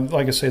 Yes, we have,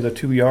 like I say, the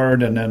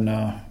 2-yard, and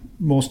then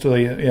most of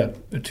the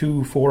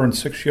 2, 4, and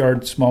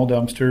 6-yard small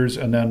dumpsters,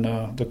 and then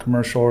the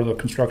commercial or the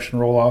construction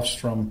roll-offs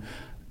from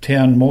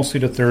 10 mostly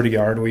to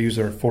 30-yard. We use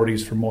our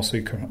 40s for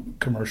mostly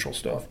commercial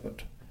stuff,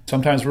 but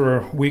sometimes we're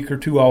a week or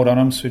 2 out on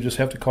them, so you just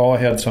have to call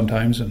ahead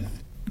sometimes and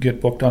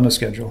get booked on the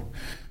schedule.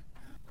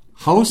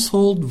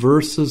 Household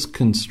versus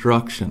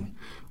construction.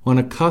 When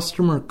a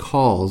customer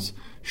calls,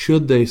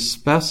 should they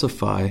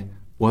specify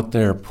what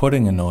they're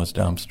putting in those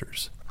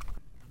dumpsters?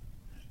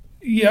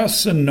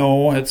 Yes and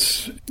no.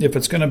 If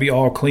it's going to be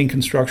all clean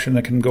construction,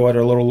 it can go at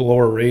a little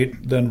lower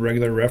rate than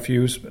regular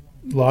refuse. But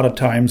a lot of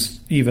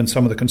times, even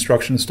some of the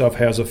construction stuff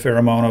has a fair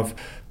amount of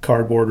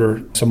cardboard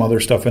or some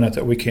other stuff in it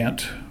that we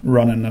can't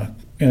run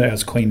in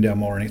as clean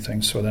demo or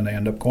anything, so then they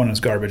end up going as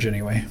garbage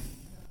anyway.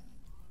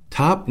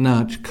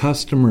 Top-notch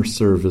customer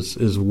service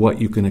is what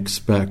you can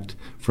expect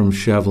from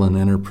Shevlin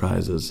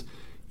Enterprises.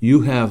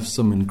 You have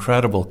some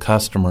incredible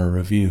customer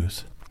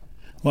reviews.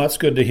 Well, that's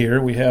good to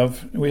hear. We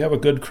have a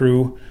good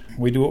crew.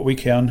 We do what we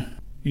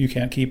can. You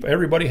can't keep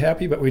everybody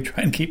happy, but we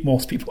try and keep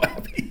most people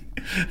happy.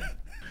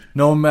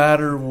 No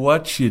matter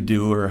what you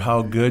do or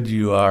how good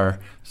you are,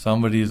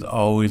 somebody's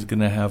always going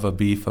to have a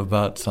beef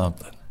about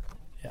something.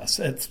 Yes,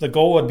 the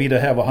goal would be to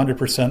have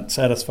 100%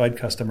 satisfied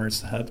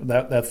customers.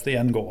 That's the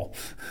end goal.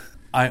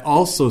 I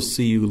also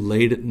see you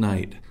late at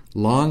night,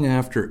 long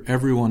after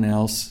everyone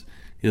else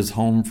is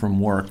home from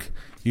work.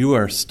 You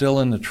are still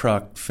in the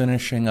truck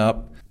finishing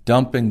up,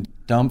 dumping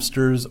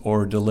dumpsters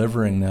or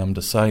delivering them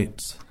to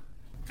sites.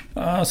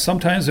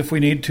 Sometimes if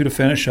we need to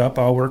finish up,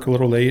 I'll work a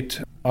little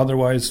late.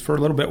 Otherwise, for a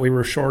little bit, we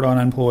were short on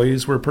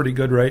employees. We're pretty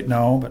good right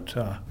now, but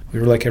we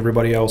were like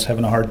everybody else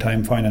having a hard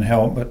time finding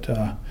help. But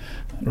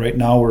right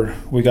now,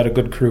 we got a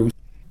good crew.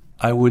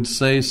 I would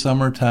say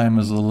summertime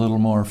is a little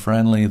more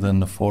friendly than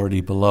the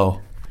 40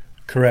 below.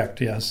 Correct,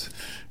 yes.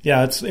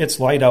 Yeah, it's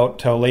light out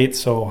till late,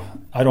 so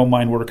I don't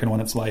mind working when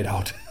it's light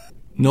out.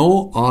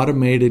 No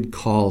automated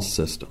call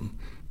system.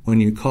 When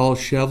you call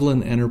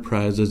Shevlin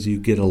Enterprises, you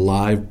get a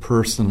live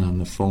person on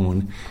the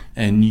phone,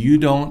 and you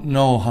don't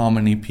know how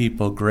many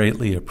people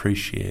greatly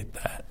appreciate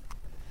that.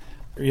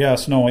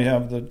 Yes, no, we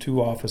have the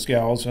 2 office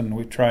gals, and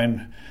we try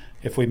and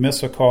If we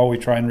miss a call, we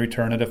try and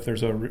return it if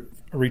there's a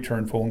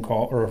return phone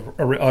call or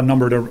a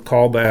number to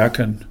call back,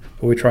 and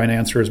we try and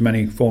answer as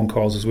many phone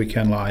calls as we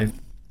can live.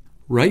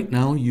 Right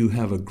now you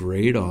have a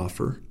great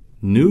offer.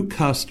 New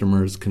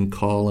customers can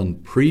call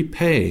and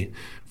prepay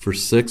for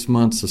 6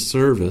 months of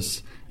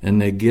service, and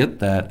they get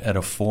that at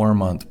a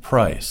 4-month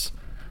price.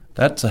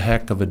 That's a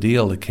heck of a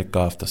deal to kick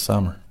off the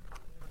summer.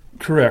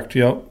 Correct.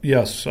 Yep.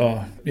 Yes.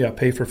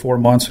 Pay for 4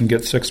 months and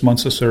get 6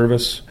 months of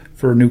service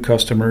for new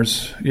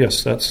customers.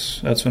 Yes,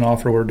 that's an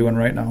offer we're doing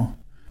right now.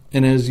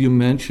 And as you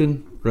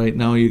mentioned, right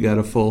now you got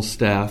a full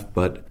staff,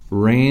 but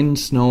rain,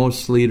 snow,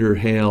 sleet, or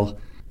hail,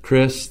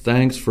 Chris,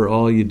 thanks for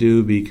all you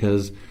do,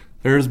 because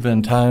there's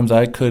been times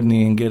I couldn't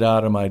even get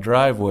out of my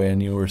driveway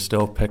and you were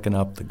still picking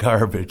up the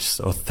garbage,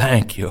 so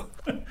thank you.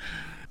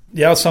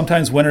 Yeah,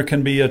 sometimes winter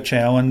can be a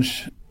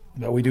challenge,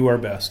 but we do our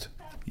best.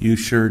 You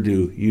sure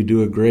do. You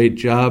do a great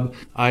job.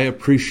 I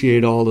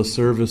appreciate all the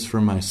service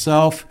for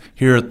myself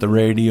here at the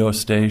radio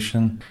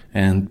station,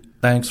 and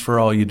thanks for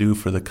all you do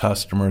for the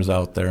customers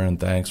out there, and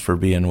thanks for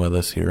being with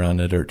us here on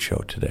the Dirt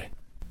Show today.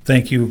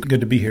 Thank you.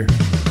 Good to be here.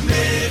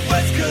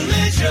 Midwest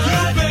Collision.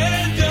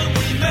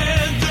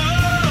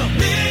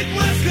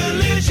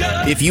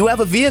 If you have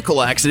a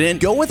vehicle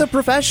accident, go with a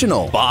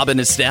professional. Bob and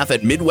his staff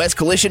at Midwest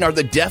Collision are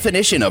the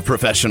definition of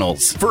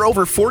professionals. For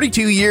over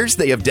 42 years,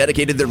 they have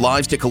dedicated their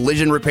lives to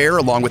collision repair,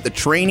 along with the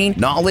training,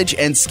 knowledge,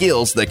 and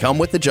skills that come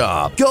with the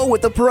job. Go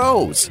with the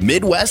pros.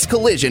 Midwest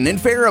Collision in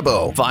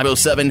Faribault.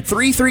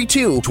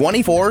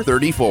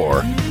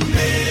 507-332-2434.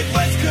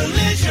 Midwest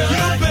Collision.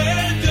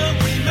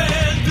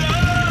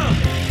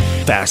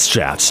 Fast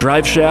shafts.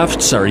 Drive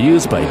shafts are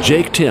used by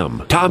Jake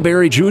Tim, Tom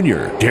Barry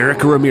Jr.,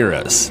 Derek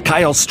Ramirez,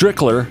 Kyle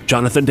Strickler,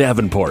 Jonathan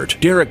Davenport,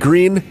 Derek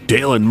Green,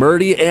 Dalen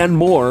Murdy, and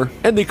more.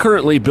 And they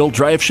currently build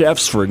drive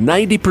shafts for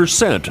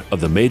 90% of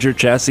the major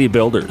chassis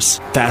builders.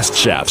 Fast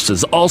Shafts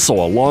is also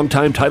a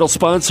longtime title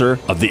sponsor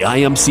of the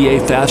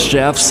IMCA Fast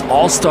Shafts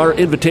All-Star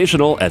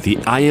Invitational at the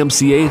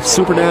IMCA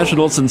Super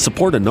Nationals and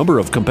support a number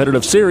of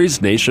competitive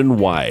series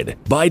nationwide.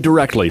 Buy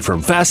directly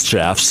from Fast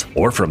Shafts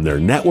or from their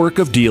network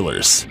of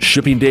dealers.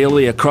 Shipping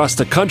daily across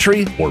the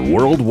country or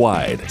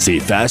worldwide. See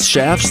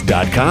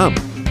FastShafts.com.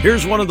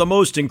 Here's one of the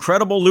most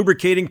incredible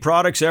lubricating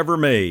products ever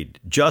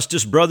made,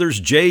 Justice Brothers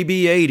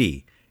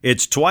JB80.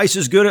 It's twice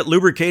as good at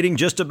lubricating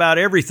just about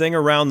everything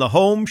around the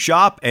home,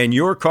 shop, and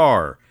your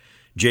car.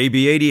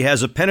 JB80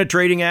 has a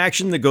penetrating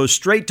action that goes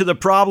straight to the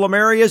problem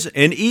areas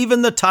and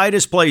even the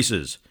tightest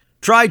places.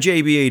 Try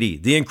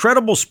JB80, the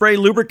incredible spray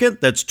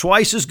lubricant that's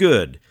twice as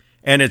good.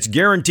 And it's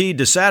guaranteed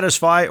to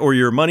satisfy or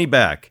your money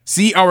back.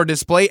 See our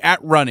display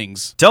at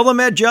Runnings. Tell them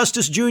Ed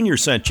Justice Jr.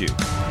 sent you.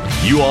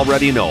 You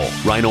already know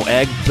Rhino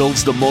Ag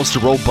builds the most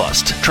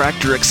robust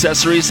tractor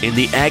accessories in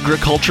the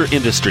agriculture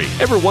industry.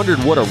 Ever wondered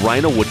what a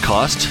Rhino would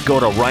cost? Go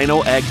to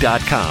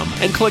rhinoag.com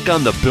and click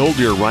on the Build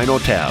Your Rhino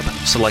tab.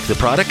 Select the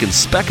product and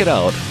spec it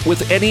out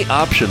with any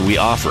option we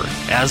offer.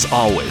 As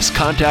always,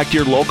 contact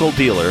your local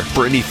dealer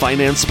for any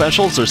finance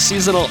specials or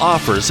seasonal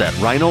offers at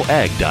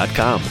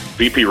rhinoag.com.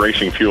 VP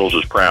Racing Fuels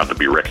is proud to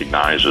be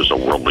recognized as a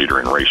world leader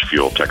in race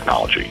fuel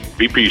technology.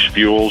 VP's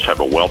fuels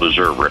have a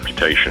well-deserved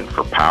reputation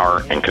for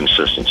power and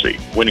consistency,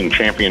 winning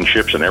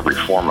championships in every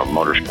form of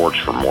motorsports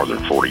for more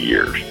than 40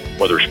 years.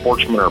 Whether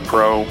sportsman or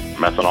pro,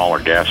 methanol or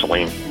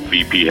gasoline,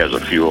 VP has a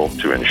fuel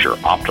to ensure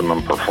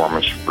optimum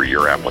performance for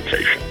your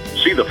application.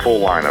 See the full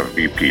line of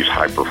VP's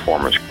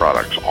high-performance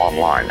products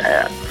online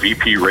at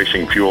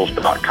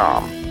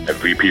vpracingfuels.com. At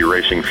VP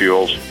Racing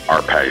Fuels,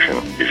 our passion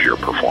is your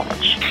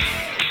performance.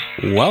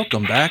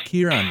 Welcome back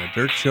here on the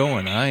Dirt Show,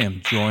 and I am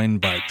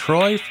joined by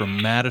Troy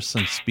from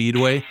Madison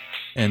Speedway.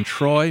 And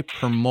Troy,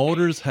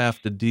 promoters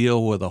have to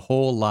deal with a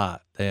whole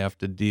lot. They have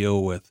to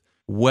deal with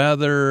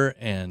weather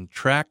and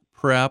track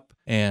prep.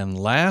 And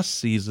last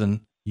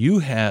season, you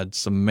had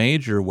some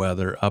major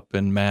weather up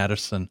in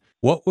Madison.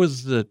 What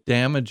was the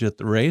damage at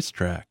the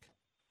racetrack?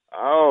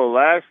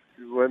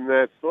 When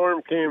that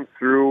storm came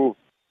through,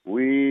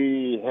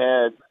 we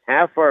had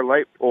half our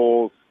light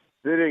poles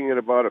sitting at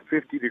about a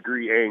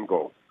 50-degree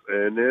angle.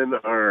 And then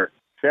our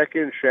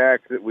check-in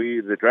shack that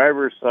the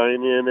drivers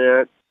sign in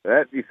at,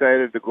 that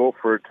decided to go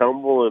for a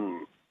tumble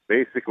and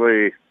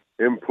basically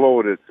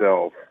implode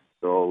itself.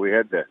 So we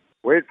had to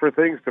wait for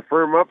things to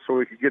firm up so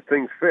we could get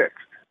things fixed.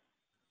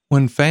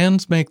 When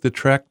fans make the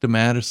trek to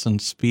Madison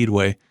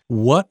Speedway,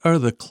 what are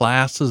the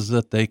classes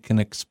that they can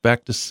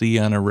expect to see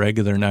on a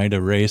regular night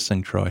of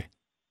racing, Troy?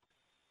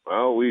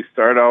 Well, we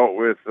start out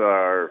with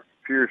our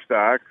pure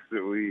stocks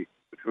that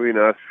between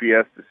us,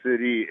 Fiesta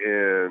City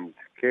and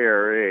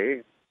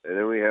KRA, and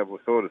then we have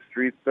Wissota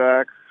Street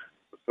Stocks,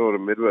 Wissota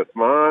Midwest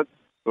Mods,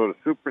 Wissota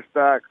Super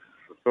Stocks,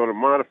 Wissota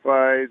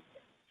Modifieds,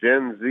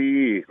 Gen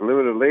Z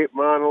Limited Late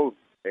Models,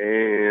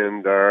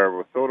 and our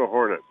Wissota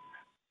Hornets.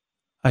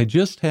 I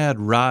just had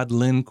Rod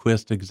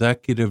Lindquist,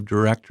 Executive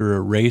Director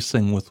of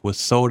Racing with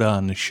Wissota,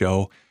 on the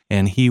show,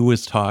 and he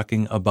was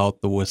talking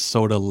about the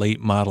Wissota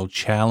Late Model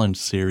Challenge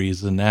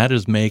Series, and that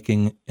is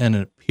making an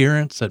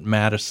appearance at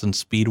Madison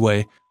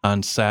Speedway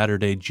on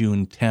Saturday,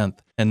 June 10th.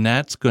 And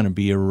that's going to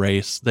be a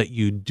race that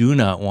you do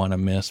not want to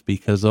miss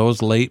because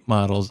those late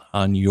models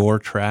on your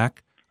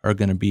track are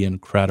going to be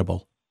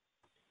incredible.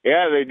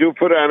 Yeah, they do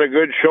put on a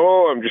good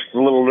show. I'm just a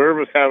little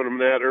nervous having them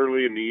that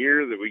early in the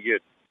year that we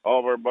get all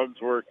of our bugs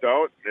worked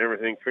out and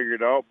everything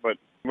figured out. But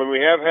when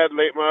we have had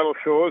late model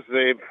shows,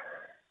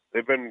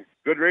 they've been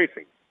good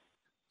racing.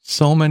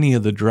 So many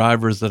of the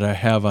drivers that I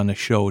have on the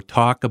show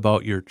talk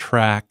about your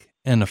track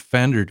and a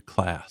fendered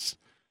class,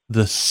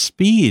 the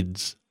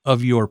speeds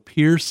of your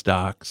pure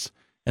stocks,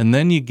 and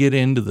then you get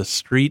into the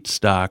street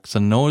stocks,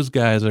 and those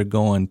guys are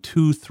going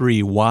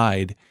 2-3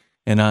 wide.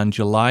 And on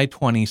July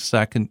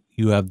 22nd,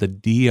 you have the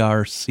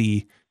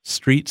DRC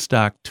Street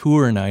Stock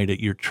Tour night at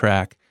your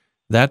track.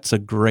 That's a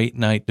great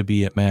night to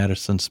be at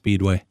Madison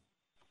Speedway.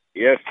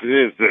 Yes, it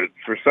is.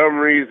 For some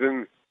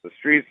reason, the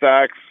street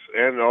stocks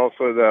and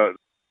also the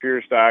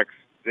pure stocks,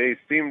 they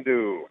seem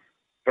to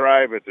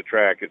thrive at the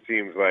track, it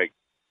seems like.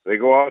 They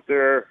go out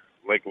there,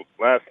 like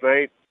last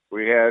night,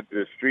 we had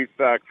the street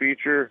stock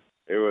feature.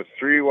 It was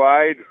 3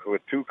 wide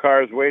with 2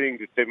 cars waiting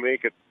to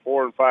make it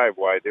 4 and 5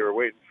 wide. They were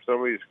waiting for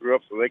somebody to screw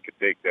up so they could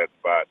take that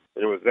spot.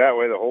 And it was that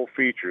way the whole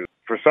feature.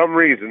 For some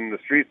reason, the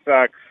street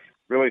stocks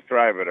really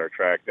thrive at our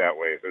track that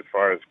way as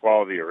far as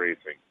quality of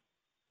racing.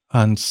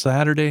 On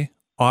Saturday,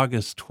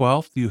 August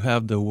 12th, you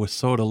have the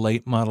WISSOTA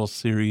Late Model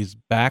Series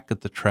back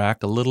at the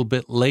track a little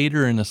bit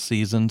later in the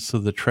season, so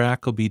the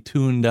track will be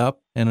tuned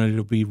up and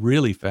it'll be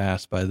really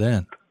fast by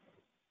then.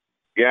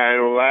 Yeah, I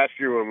know last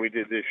year when we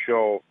did this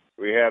show,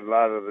 we had a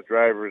lot of the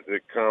drivers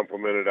that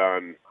complimented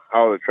on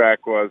how the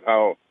track was,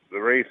 how the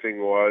racing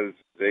was.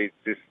 They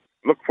just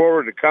look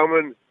forward to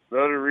coming.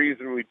 Another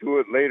reason we do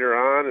it later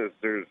on is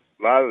there's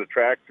a lot of the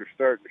tracks are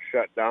starting to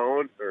shut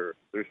down or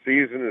their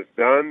season is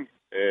done,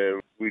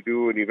 and we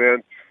do an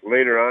event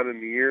later on in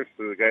the year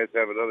so the guys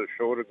have another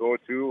show to go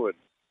to,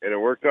 and it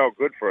worked out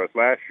good for us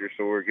last year,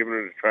 so we're giving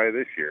it a try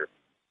this year.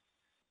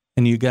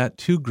 And you got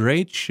 2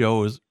 great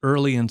shows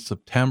early in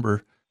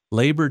September.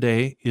 Labor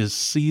Day is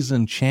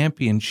season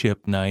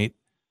championship night,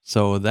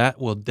 so that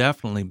will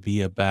definitely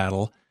be a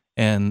battle.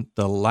 And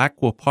the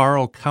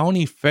Lac-Qui-Parle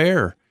County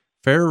Fair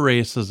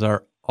races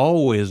are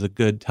always a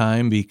good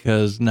time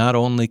because not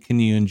only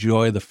can you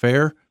enjoy the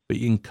fair, but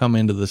you can come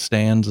into the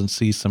stands and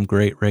see some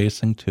great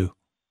racing too.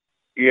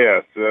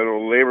 Yes, I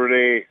know Labor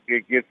Day,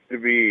 it gets to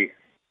be,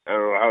 I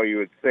don't know how you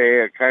would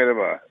say it, kind of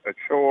a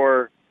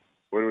chore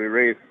when we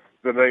race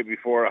the night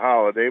before a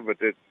holiday,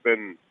 but it's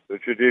been the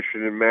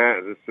tradition in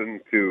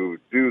Madison to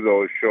do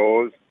those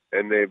shows,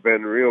 and they've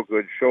been real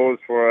good shows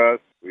for us.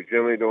 We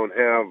generally don't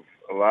have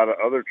a lot of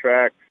other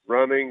tracks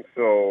running,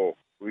 so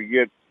we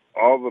get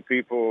all the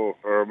people,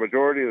 or a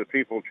majority of the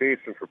people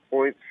chasing for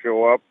points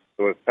show up,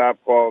 so it's top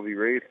quality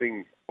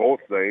racing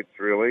both nights,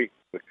 really.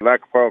 The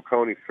Lac-Qui-Parle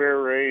County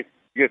Fair race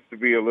gets to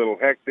be a little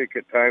hectic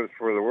at times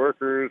for the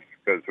workers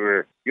because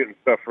we're getting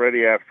stuff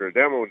ready after a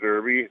demo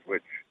derby,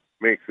 which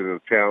makes it a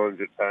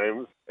challenge at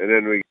times. And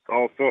then we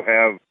also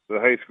have the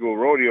high school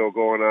rodeo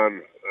going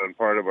on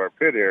part of our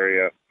pit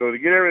area. So to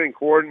get everything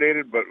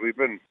coordinated, but we've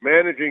been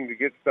managing to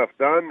get stuff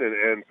done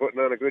and putting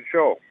on a good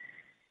show.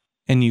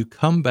 And you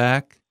come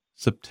back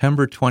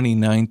September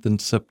 29th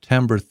and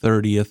September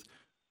 30th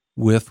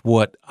with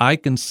what I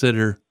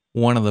consider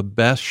one of the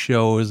best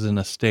shows in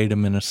the state of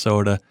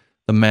Minnesota,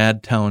 the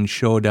Madtown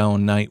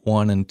Showdown Night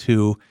 1 and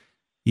 2.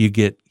 You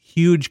get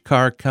huge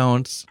car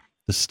counts,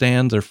 the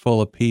stands are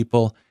full of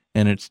people,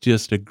 and it's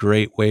just a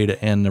great way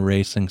to end the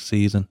racing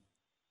season.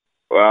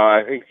 Well,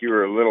 I think you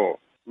were a little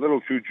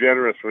too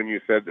generous when you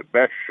said the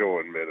best show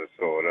in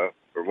Minnesota,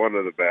 or one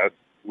of the best.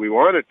 We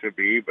want it to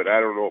be, but I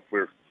don't know if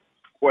we're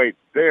quite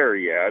there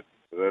yet.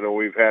 I know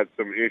we've had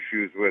some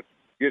issues with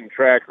getting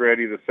track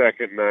ready the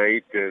second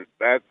night and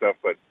that stuff,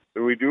 but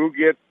we do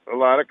get a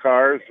lot of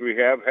cars. We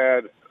have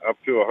had up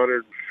to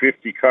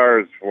 150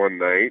 cars one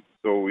night,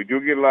 so we do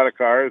get a lot of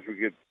cars. We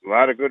get a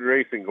lot of good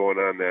racing going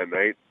on that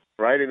night.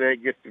 Friday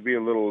night gets to be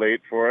a little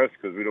late for us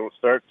because we don't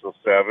start till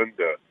 7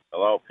 to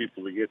allow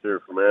people to get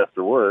there from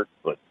after work.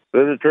 But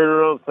then to turn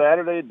around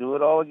Saturday, do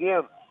it all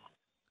again.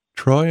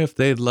 Troy, if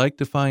they'd like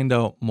to find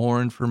out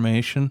more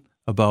information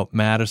about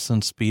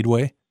Madison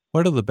Speedway,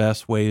 what are the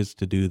best ways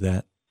to do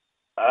that?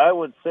 I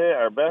would say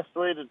our best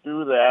way to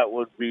do that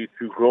would be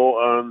to go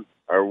on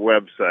our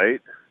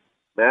website,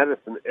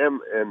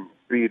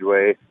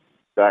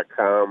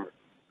 MadisonMNSpeedway.com.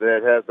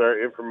 That has our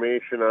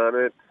information on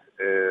it,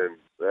 and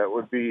that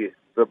would be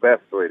the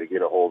best way to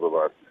get a hold of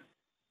us.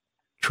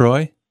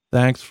 Troy,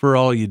 thanks for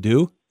all you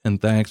do, and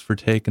thanks for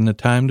taking the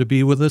time to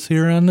be with us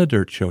here on The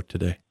Dirt Show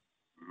today.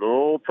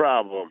 No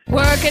problem.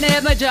 Working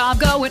at my job,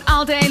 going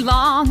all day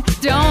long.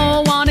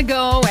 Don't want to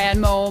go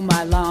and mow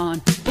my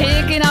lawn.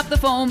 Picking up the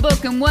phone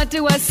book, and what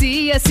do I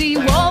see? I see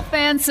Wolf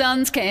and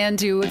Sons can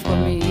do it for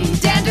me.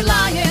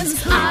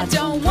 Dandelions, I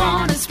don't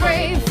want to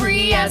spray.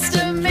 Free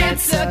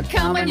estimates are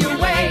coming your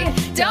way.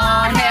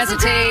 Don't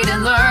hesitate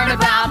and learn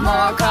about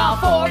more. Call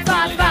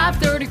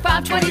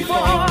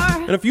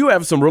 455-3524. And if you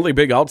have some really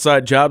big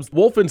outside jobs,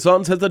 Wolf &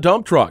 Sons has the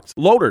dump trucks,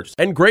 loaders,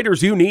 and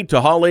graders you need to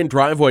haul in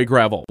driveway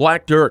gravel,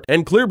 black dirt,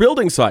 and clear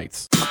building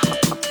sites.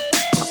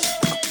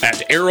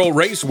 At Arrow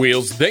Race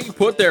Wheels, they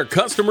put their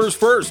customers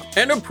first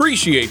and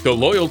appreciate the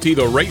loyalty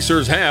the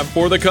racers have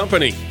for the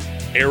company.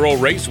 Arrow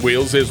Race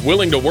Wheels is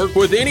willing to work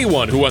with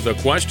anyone who has a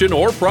question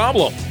or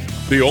problem.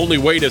 The only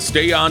way to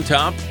stay on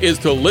top is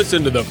to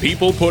listen to the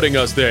people putting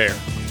us there.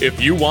 If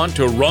you want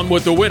to run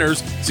with the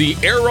winners, see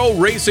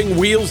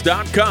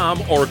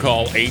arrowracingwheels.com or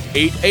call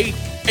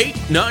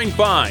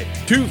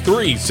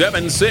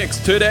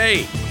 888-895-2376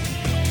 today.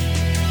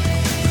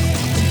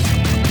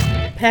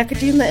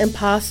 Packaging the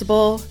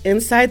impossible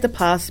inside the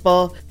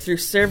possible through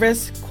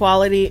service,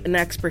 quality, and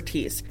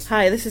expertise.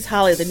 Hi, this is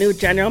Holly, the new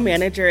General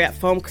Manager at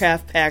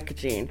Foamcraft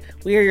Packaging.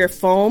 We are your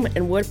foam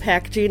and wood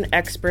packaging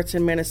experts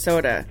in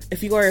Minnesota.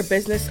 If you are a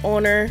business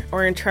owner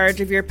or in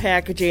charge of your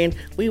packaging,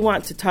 we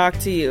want to talk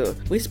to you.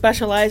 We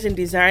specialize in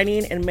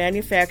designing and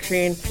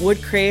manufacturing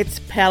wood crates,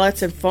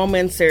 pallets, and foam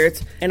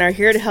inserts, and are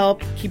here to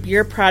help keep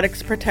your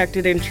products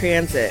protected in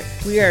transit.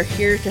 We are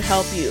here to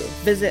help you.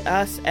 Visit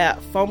us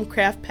at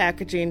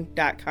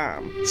foamcraftpackaging.com.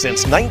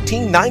 Since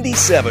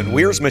 1997,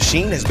 Weir's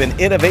Machine has been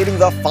innovating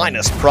the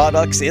finest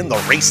products in the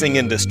racing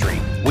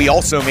industry. We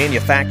also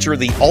manufacture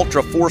the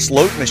Ultra Force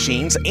load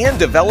machines and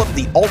develop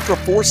the Ultra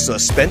Force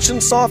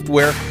suspension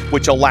software,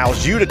 which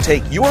allows you to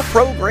take your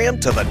program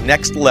to the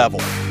next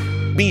level.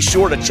 Be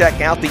sure to check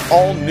out the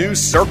all-new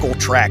Circle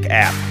Track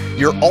app,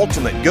 your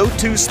ultimate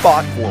go-to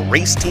spot for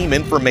race team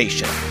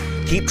information.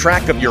 Keep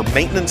track of your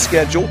maintenance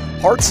schedule,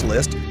 parts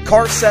list,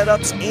 car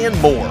setups, and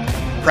more.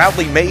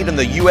 Proudly made in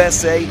the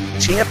USA,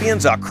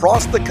 champions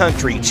across the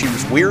country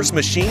choose Weir's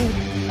Machine,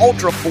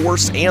 Ultra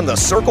Force, and the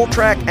Circle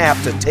Track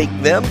app to take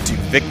them to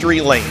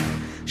victory lane.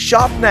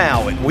 Shop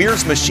now at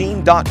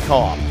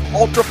weirsmachine.com,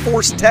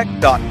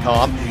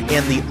 ultraforcetech.com,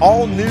 and the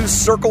all-new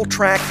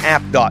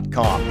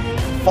CircleTrackApp.com.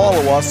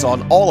 Follow us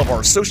on all of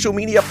our social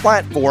media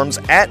platforms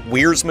at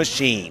Weir's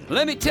Machine.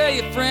 Let me tell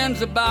you,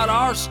 friends, about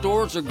our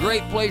store. It's a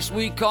great place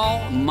we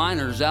call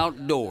Miners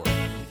Outdoor.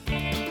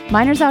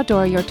 Miners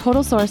Outdoor, your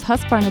total source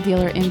Husqvarna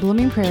dealer in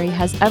Blooming Prairie,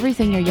 has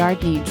everything your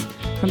yard needs.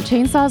 From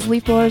chainsaws,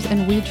 leaf blowers,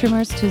 and weed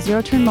trimmers to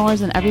zero-turn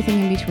mowers and everything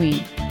in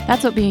between.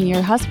 That's what being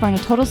your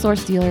Husqvarna total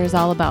source dealer is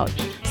all about.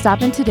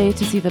 Stop in today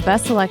to see the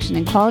best selection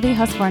in quality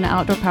Husqvarna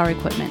outdoor power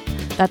equipment.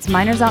 That's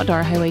Miners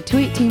Outdoor, Highway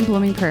 218,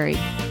 Blooming Prairie.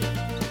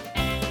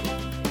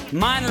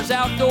 Miners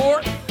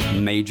Outdoor,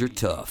 Major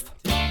Tough.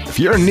 If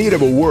you're in need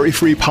of a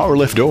worry-free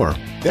PowerLift door,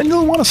 then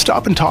you'll want to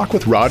stop and talk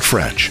with Rod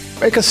French.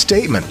 Make a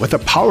statement with a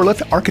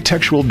PowerLift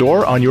architectural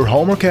door on your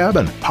home or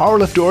cabin.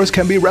 PowerLift doors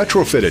can be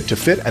retrofitted to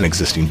fit an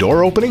existing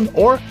door opening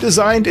or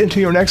designed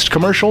into your next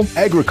commercial,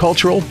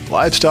 agricultural,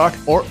 livestock,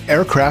 or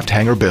aircraft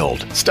hangar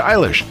build.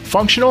 Stylish,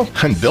 functional,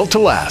 and built to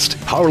last.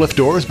 PowerLift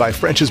doors by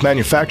French's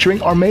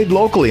Manufacturing are made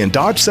locally in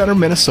Dodge Center,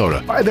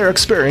 Minnesota by their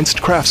experienced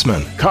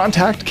craftsmen.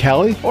 Contact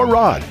Callie or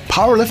Rod.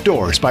 PowerLift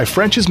doors by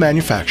French's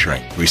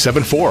Manufacturing.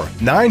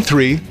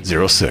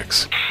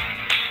 374-9306.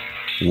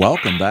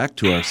 Welcome back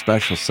to our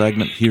special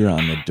segment here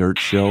on The Dirt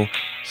Show.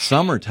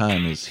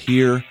 Summertime is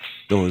here.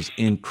 Those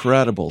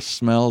incredible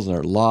smells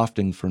are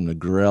lofting from the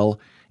grill,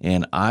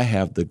 and I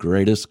have the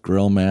greatest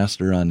grill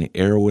master on the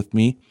air with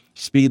me,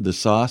 Speed the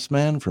Sauce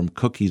Man from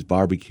Cookie's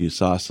Barbecue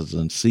Sauces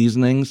and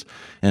Seasonings.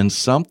 And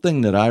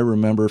something that I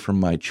remember from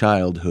my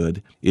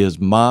childhood is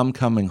Mom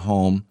coming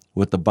home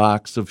with a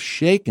box of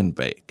Shake and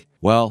Bake.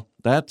 Well,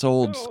 that's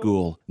old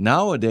school.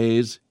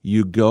 Nowadays,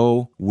 you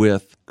go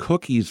with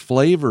Cookie's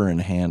Flavor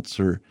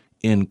Enhancer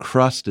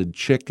encrusted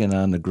chicken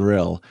on the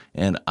grill,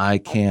 and I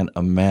can't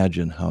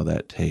imagine how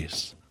that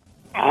tastes.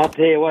 I'll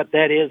tell you what,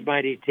 that is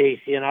mighty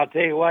tasty. And I'll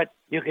tell you what,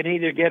 you can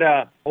either get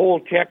a whole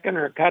chicken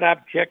or cut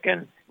up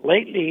chicken.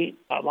 Lately,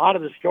 a lot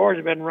of the stores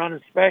have been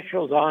running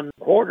specials on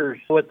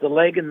quarters with the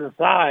leg and the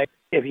thigh.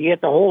 If you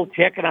get the whole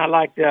chicken, I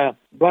like to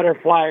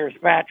butterfly or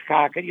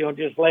spatchcock it.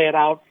 Just lay it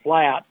out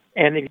flat.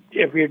 And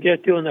if you're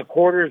just doing the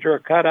quarters or a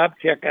cut-up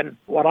chicken,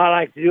 what I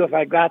like to do if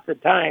I've got the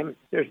time,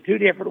 there's two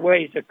different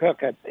ways to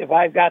cook it. If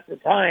I've got the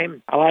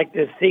time, I like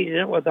to season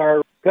it with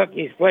our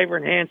Cookie's Flavor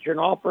Enhancer and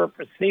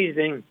all-purpose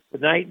seasoning the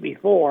night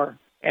before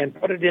and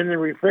put it in the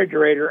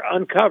refrigerator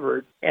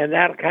uncovered, and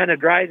that kind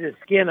of dries the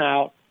skin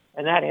out,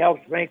 and that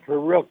helps make for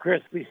real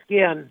crispy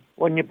skin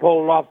when you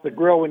pull it off the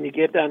grill when you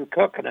get done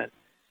cooking it.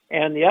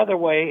 And the other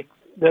way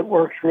that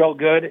works real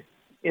good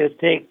is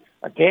take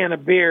a can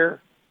of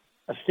beer,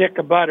 a stick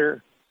of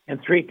butter,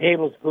 and 3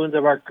 tablespoons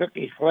of our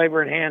Cookie's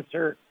Flavor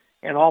Enhancer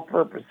and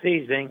all-purpose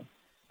seasoning,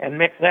 and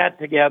mix that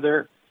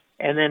together,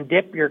 and then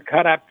dip your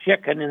cut-up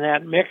chicken in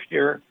that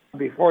mixture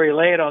before you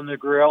lay it on the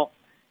grill,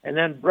 and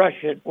then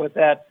brush it with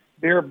that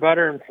beer,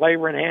 butter, and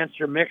Flavor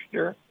Enhancer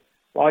mixture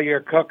while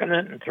you're cooking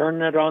it and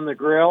turning it on the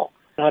grill.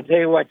 And I'll tell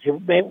you what,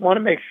 you may want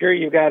to make sure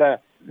you've got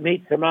a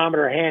meat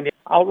thermometer handy.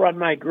 I'll run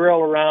my grill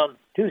around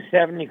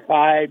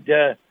 275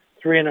 to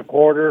 3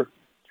 1/4,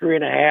 3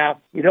 1/2.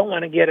 You don't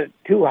want to get it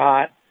too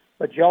hot,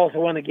 but you also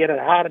want to get it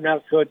hot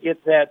enough so it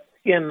gets that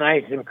skin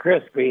nice and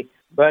crispy.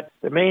 But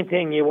the main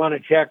thing you want to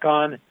check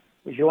on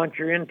is you want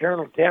your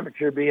internal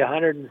temperature to be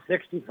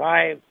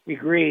 165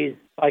 degrees,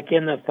 like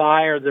in the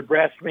thigh or the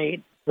breast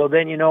meat. So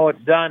then you know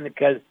it's done,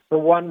 because for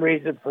one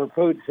reason, for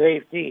food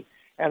safety,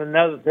 and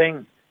another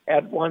thing,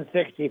 at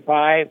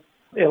 165.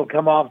 It'll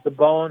come off the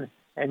bone,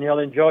 and you'll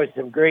enjoy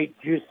some great,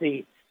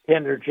 juicy,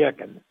 tender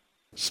chicken.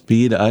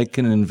 Speed, I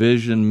can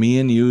envision me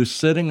and you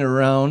sitting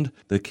around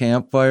the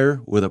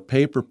campfire with a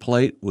paper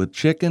plate with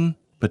chicken,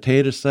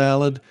 potato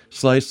salad,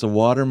 slice of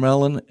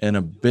watermelon, and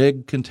a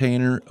big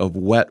container of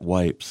wet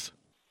wipes.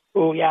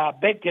 Oh, yeah, a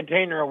big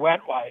container of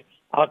wet wipes.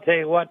 I'll tell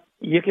you what,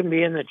 you can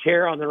be in the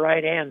chair on the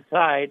right-hand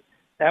side.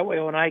 That way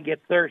when I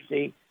get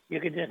thirsty, you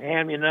can just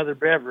hand me another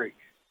beverage.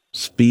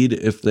 Speed,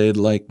 if they'd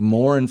like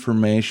more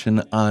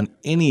information on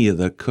any of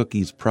the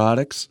Cookies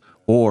products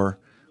or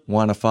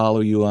want to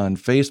follow you on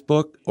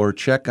Facebook or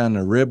check on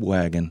the Rib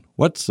Wagon,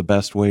 what's the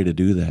best way to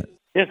do that?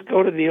 Just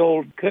go to the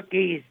old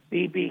Cookies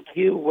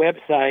BBQ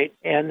website,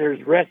 and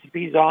there's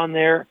recipes on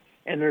there,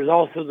 and there's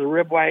also the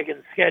Rib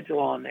Wagon schedule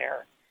on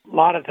there. A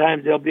lot of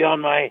times they'll be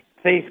on my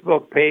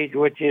Facebook page,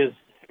 which is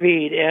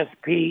Speed,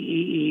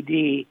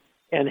 S-P-E-E-D,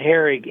 and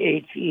Herrig,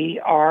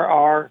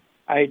 H-E-R-R-I-G.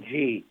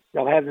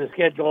 They'll have the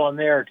schedule on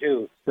there,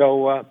 too.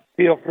 So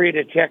feel free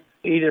to check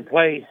either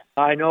place.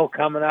 I know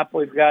coming up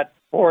we've got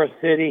Forest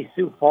City,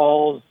 Sioux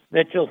Falls,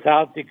 Mitchell,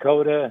 South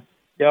Dakota,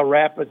 Del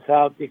Rapids,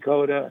 South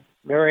Dakota,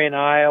 Marion,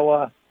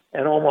 Iowa,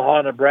 and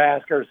Omaha,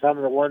 Nebraska are some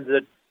of the ones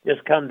that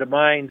just come to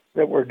mind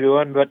that we're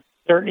doing. But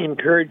certainly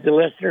encourage the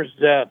listeners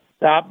to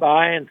stop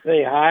by and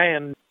say hi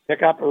and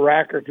pick up a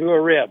rack or two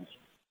of ribs.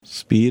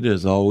 Speed,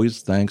 as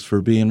always, thanks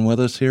for being with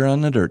us here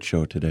on The Dirt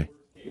Show today.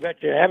 You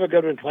betcha. Have a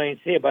good one, Clayton.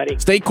 See you, buddy.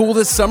 Stay cool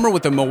this summer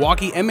with the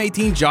Milwaukee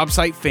M18 Job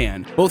Site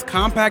Fan. Both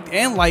compact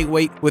and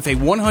lightweight with a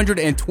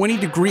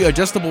 120-degree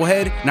adjustable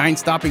head, 9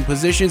 stopping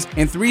positions,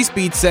 and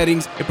 3-speed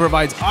settings, it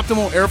provides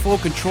optimal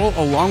airflow control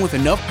along with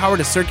enough power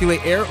to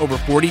circulate air over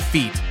 40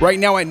 feet. Right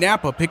now at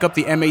Napa, pick up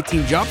the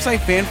M18 Job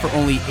Site Fan for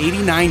only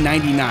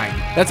 $89.99.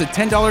 That's a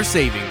 $10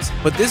 savings.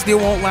 But this deal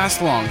won't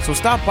last long, so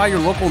stop by your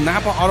local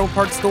Napa Auto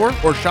Parts store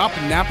or shop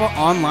Napa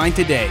online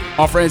today.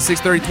 Offer ends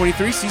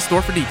 6/30/23. See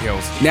store for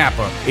details.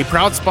 Napa, a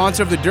proud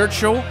sponsor of The Dirt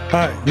Show.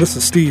 Hi, this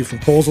is Steve from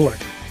Coles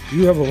Electric. Do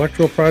you have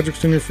electrical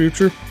projects in your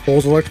future?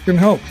 Coles Electric can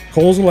help.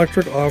 Coles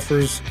Electric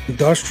offers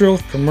industrial,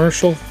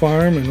 commercial,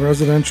 farm, and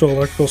residential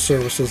electrical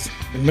services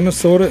in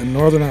Minnesota and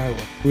northern Iowa.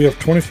 We have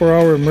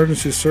 24-hour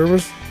emergency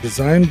service,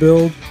 design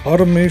build,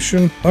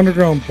 automation,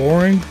 underground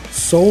boring,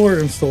 solar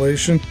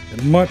installation,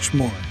 and much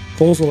more.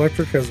 Coles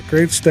Electric has a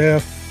great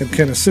staff and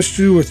can assist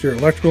you with your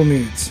electrical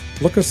needs.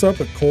 Look us up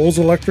at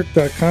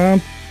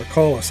coleselectric.com or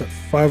call us at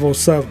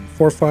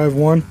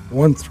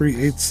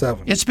 507-451-1387.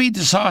 It's Pete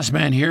the Sauce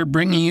Man here,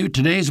 bringing you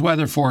today's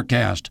weather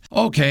forecast.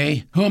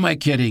 Okay, who am I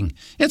kidding?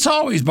 It's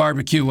always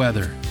barbecue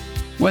weather.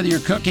 Whether you're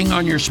cooking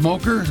on your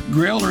smoker,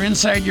 grill, or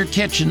inside your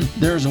kitchen,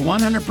 there's a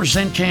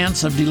 100%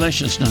 chance of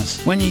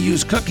deliciousness when you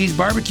use Cookies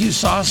barbecue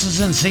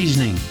sauces and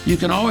seasoning. You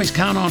can always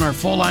count on our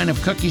full line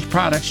of Cookies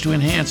products to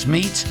enhance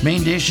meats,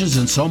 main dishes,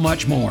 and so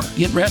much more.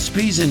 Get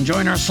recipes and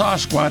join our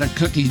sauce squad at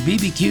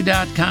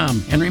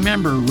cookiesbbq.com. And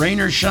remember,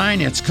 rain or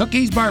shine, it's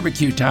Cookies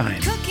barbecue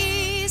time.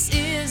 Cookies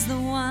is the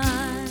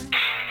one.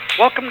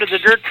 Welcome to the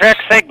Dirt Track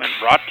segment,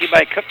 brought to you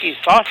by Cookies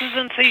Sauces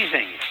and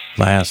Seasonings.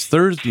 Last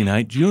Thursday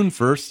night, June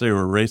 1st, they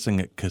were racing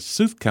at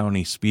Kossuth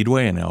County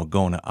Speedway in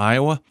Algona,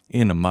 Iowa.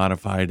 In the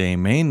Modified A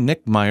main,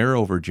 Nick Meyer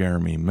over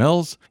Jeremy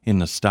Mills. In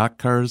the stock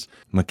cars,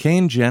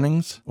 McCain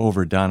Jennings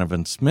over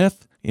Donovan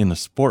Smith. In the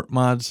sport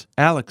mods,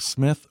 Alex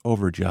Smith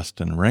over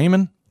Justin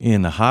Raymond.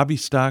 In the hobby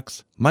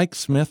stocks, Mike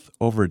Smith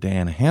over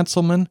Dan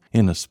Hanselman.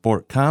 In the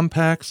sport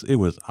compacts, it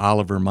was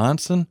Oliver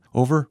Monson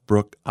over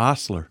Brooke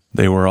Osler.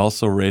 They were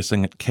also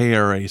racing at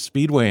KRA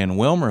Speedway in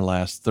Wilmer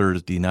last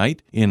Thursday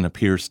night. In the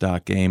pure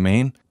stock A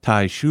main,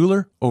 Ty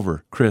Schuler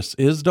over Chris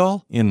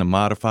Isdahl. In the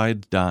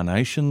modifieds, Don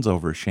Eichens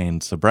over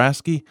Shane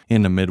Sobraski.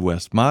 In the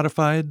Midwest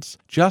modifieds,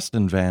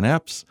 Justin Van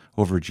Epps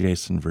over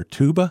Jason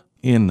Vertuba.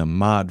 In the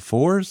Mod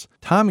 4s,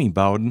 Tommy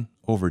Bowden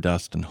over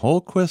Dustin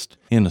Holquist.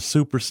 In the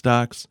Super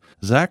Stocks,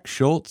 Zach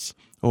Schultz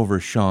over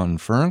Sean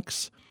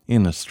Fernks.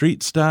 In the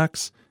Street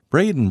Stocks,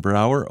 Braden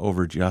Brower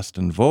over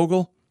Justin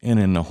Vogel. And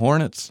in the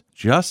Hornets,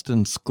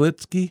 Justin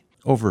Sklitsky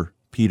over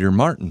Peter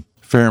Martin.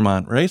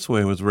 Fairmont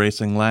Raceway was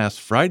racing last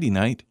Friday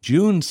night,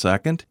 June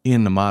 2nd,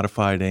 in the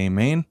Modified A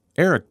main.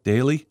 Eric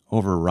Daly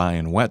over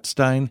Ryan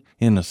Wetstein.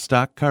 In the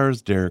stock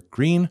cars, Derek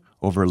Green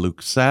over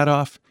Luke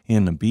Sadoff.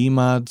 In the B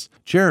mods,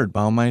 Jared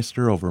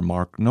Baumeister over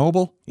Mark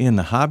Noble. In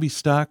the hobby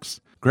stocks,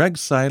 Greg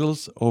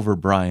Seidels over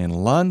Brian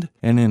Lund.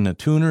 And in the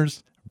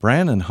tuners,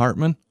 Brandon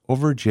Hartman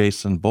over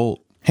Jason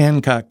Bolt.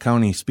 Hancock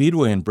County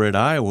Speedway in Britt,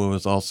 Iowa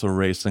was also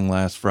racing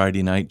last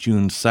Friday night,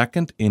 June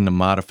 2nd, in the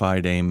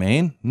Modified A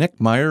main.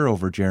 Nick Meyer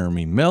over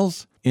Jeremy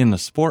Mills. In the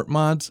sport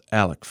mods,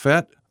 Alec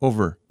Fett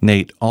over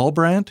Nate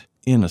Albrandt.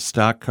 In the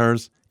stock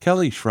cars,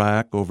 Kelly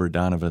Shryack over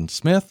Donovan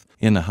Smith.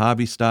 In the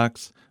hobby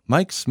stocks,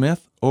 Mike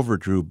Smith over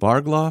Drew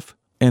Bargloff.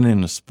 And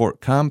in the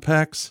sport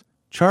compacts,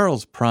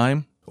 Charles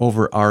Prime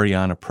over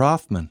Ariana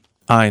Profman.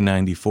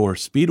 I-94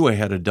 Speedway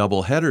had a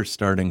doubleheader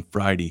starting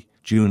Friday,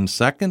 June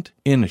 2nd.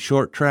 In the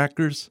short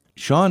tractors,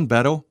 Sean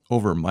Beto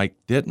over Mike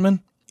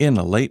Dittman. In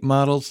the late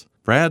models,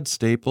 Brad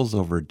Staples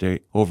over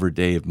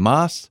Dave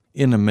Moss.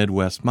 In the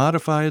Midwest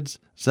Modifieds,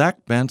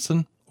 Zach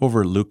Benson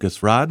over Lucas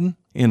Rodden.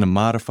 In the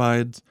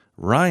modifieds,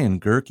 Ryan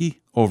Gerke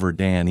over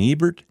Dan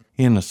Ebert.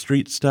 In the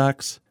street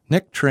stocks,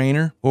 Nick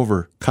Trainer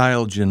over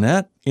Kyle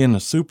Jeanette. In the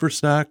super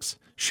stocks,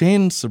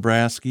 Shane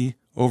Sabraski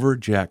over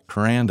Jack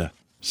Caranda.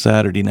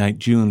 Saturday night,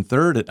 June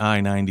 3rd at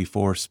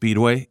I-94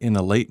 Speedway. In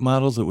the late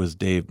models, it was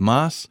Dave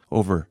Moss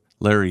over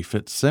Larry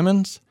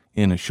Fitzsimmons.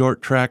 In the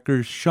short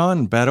tractors,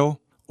 Sean Beto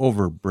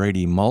over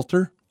Brady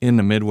Malter. In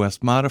the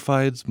Midwest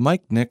Modifieds,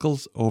 Mike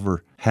Nichols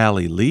over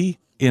Hallie Lee.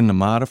 In the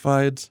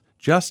Modifieds,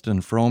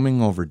 Justin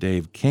Froming over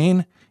Dave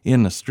Kane.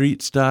 In the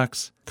street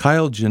stocks,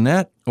 Kyle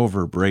Jeanette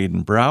over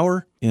Braden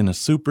Brower. In the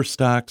super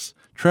stocks,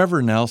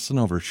 Trevor Nelson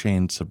over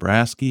Shane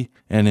Sabraski.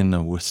 And in the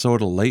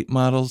Wissota late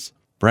models,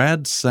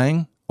 Brad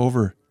Seng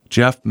over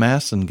Jeff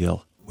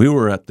Massengill. We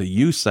were at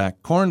the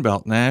USAC Corn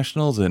Belt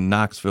Nationals in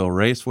Knoxville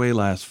Raceway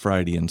last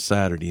Friday and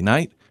Saturday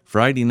night.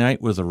 Friday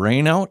night was a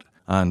rainout.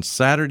 On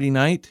Saturday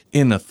night,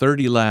 in the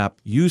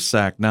 30-lap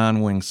USAC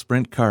non-wing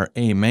sprint car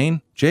A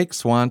main, Jake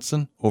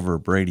Swanson over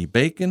Brady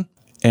Bacon.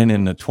 And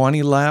in the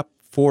 20-lap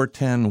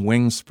 410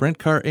 wing sprint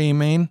car A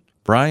main,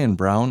 Brian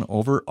Brown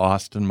over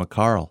Austin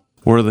McCarl.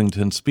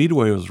 Worthington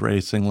Speedway was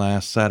racing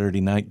last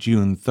Saturday night,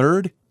 June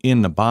 3rd.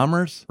 In the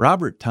Bombers,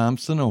 Robert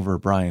Thompson over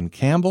Brian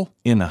Campbell.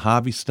 In the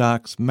Hobby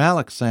Stocks,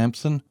 Malik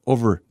Sampson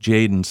over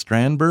Jaden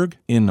Strandberg.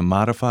 In the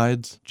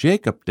Modifieds,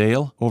 Jacob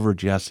Dale over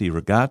Jesse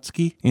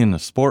Rogotsky. In the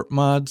Sport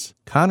Mods,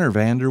 Connor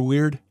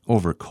Vanderweerd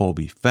over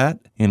Colby Fett.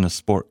 In the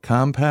Sport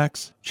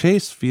Compacts,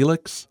 Chase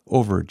Felix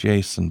over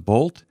Jason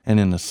Bolt. And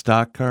in the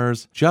Stock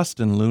Cars,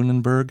 Justin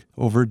Lunenberg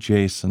over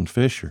Jason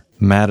Fisher.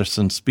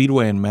 Madison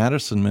Speedway in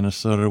Madison,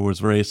 Minnesota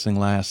was racing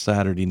last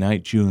Saturday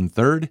night, June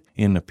 3rd.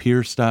 In the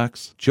Pier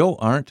Stocks, Joe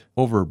Arndt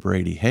over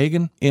Brady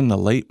Hagan. In the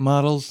late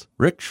models,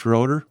 Rick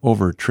Schroeder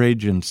over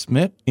Trajan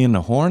Smith. In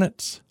the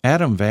Hornets,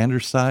 Adam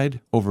Vanderside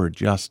over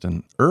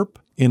Justin Earp.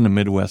 In the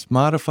Midwest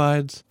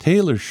Modifieds,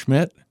 Taylor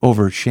Schmidt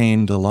over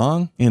Shane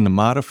DeLong. In the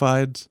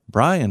Modifieds,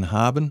 Brian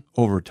Haben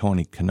over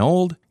Tony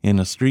Knold. In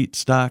the Street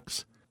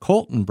Stocks,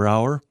 Colton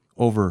Brower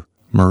over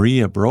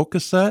Maria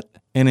Brocaset.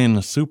 And in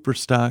the Super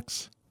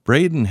Stocks,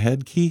 Braden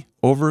Hedke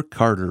over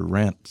Carter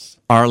Rentz.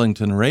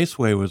 Arlington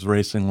Raceway was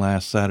racing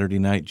last Saturday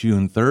night,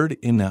 June 3rd.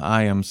 In the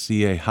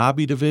IMCA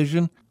Hobby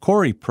Division,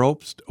 Corey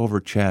Probst over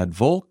Chad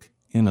Volk.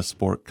 In the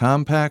Sport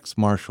Compacts,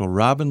 Marshall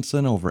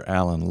Robinson over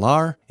Alan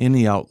Lahr. In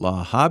the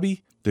Outlaw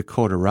Hobby,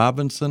 Dakota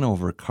Robinson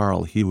over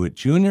Carl Hewitt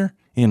Jr.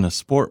 In the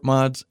Sport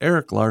Mods,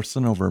 Eric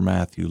Larson over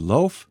Matthew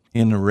Loaf.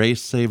 In the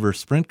Race Saver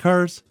Sprint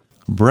Cars,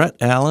 Brett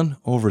Allen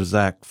over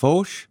Zach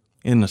Foch.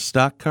 In the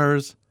Stock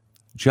Cars,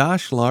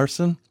 Josh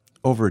Larson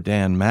over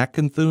Dan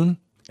McInthune.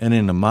 And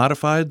in the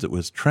Modifieds, it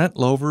was Trent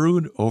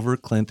Loverud over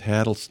Clint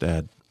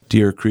Hattelstad.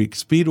 Deer Creek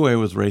Speedway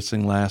was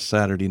racing last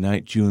Saturday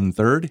night, June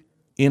 3rd.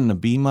 In the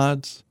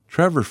B-Mods,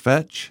 Trevor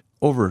Fetch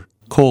over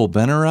Cole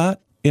Benarat.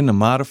 In the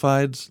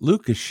Modifieds,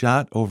 Lucas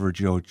Schott over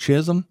Joe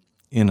Chisholm.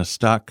 In the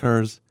Stock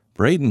Cars,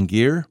 Braden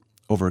Gear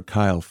over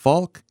Kyle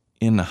Falk.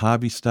 In the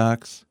Hobby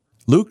Stocks,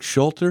 Luke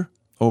Schulter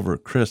over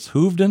Chris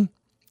Hoovden.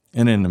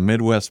 And in the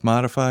Midwest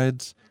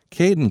Modifieds,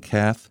 Caden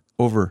Kath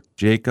over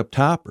Jacob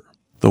Topper.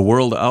 The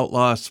World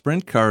Outlaw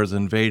Sprint Cars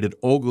invaded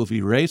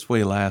Ogilvie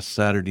Raceway last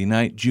Saturday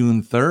night,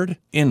 June 3rd.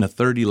 In the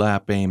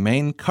 30-lap A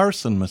main,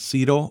 Carson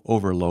Macedo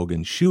over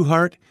Logan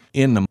Schuhart.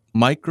 In the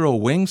Micro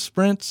Wing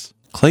Sprints,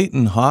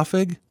 Clayton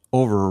Hoffig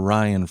over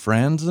Ryan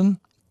Franzen.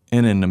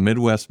 And in the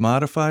Midwest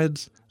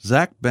Modifieds,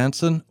 Zach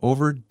Benson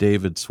over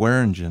David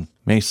Swearingen.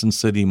 Mason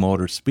City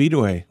Motor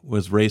Speedway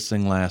was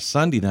racing last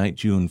Sunday night,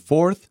 June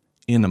 4th.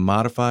 In the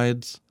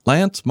Modifieds,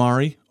 Lance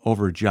Murray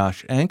over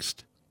Josh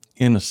Engst.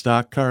 In the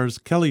Stock Cars,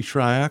 Kelly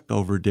Shryack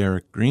over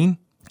Derek Green.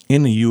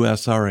 In the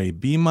USRA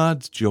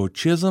B-Mods, Joe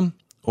Chisholm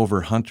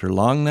over Hunter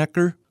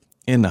Longnecker.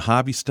 In the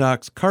Hobby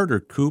Stocks,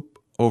 Carter Koop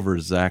over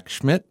Zach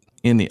Schmidt.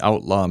 In the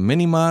Outlaw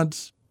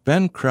Mini-Mods,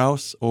 Ben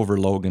Krause over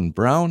Logan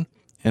Brown.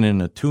 And in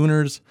the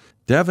Tuners,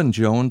 Devin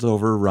Jones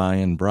over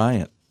Ryan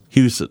Bryant.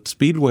 Huset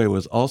Speedway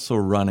was also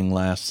running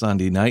last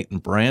Sunday night in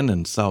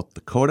Brandon, South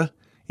Dakota.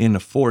 In the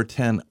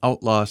 410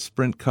 Outlaw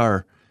Sprint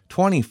Car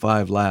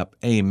 25-lap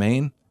A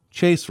main,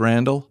 Chase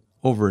Randall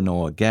over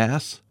Noah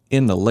Gass.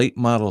 In the late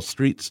model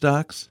street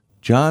stocks,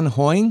 John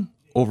Hoying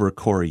over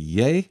Corey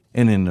Ye.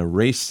 And in the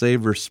Race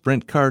Saver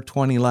Sprint Car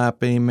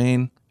 20-lap A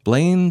main,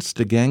 Blaine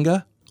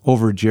Stegenga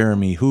over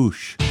Jeremy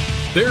Hoosh.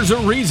 There's a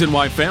reason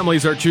why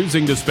families are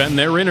choosing to spend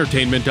their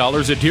entertainment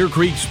dollars at Deer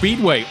Creek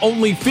Speedway,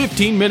 only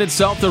 15 minutes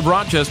south of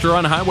Rochester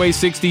on Highway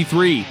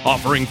 63,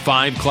 offering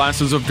 5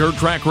 classes of dirt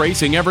track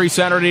racing every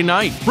Saturday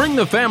night. Bring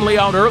the family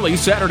out early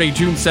Saturday,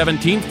 June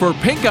 17th for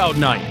Pink Out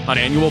Night, an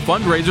annual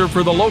fundraiser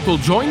for the local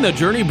Join the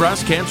Journey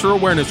Breast Cancer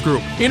Awareness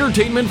Group.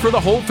 Entertainment for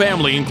the whole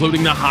family,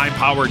 including the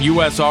high-powered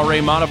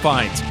USRA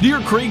Modifieds. Deer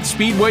Creek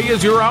Speedway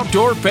is your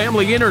outdoor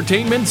family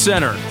entertainment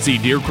center. See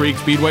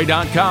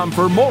DeerCreekSpeedway.com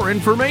for more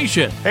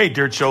information. Hey,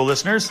 Dirt Show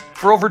listeners.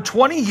 For over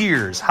 20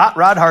 years, Hot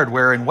Rod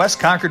Hardware in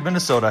West Concord,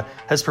 Minnesota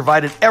has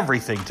provided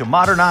everything to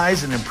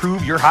modernize and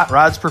improve your hot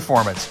rod's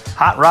performance.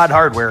 Hot Rod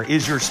Hardware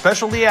is your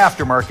specialty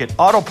aftermarket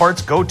auto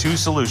parts go-to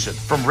solution.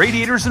 From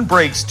radiators and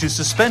brakes to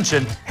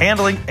suspension,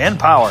 handling, and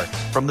power.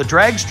 From the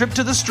drag strip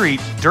to the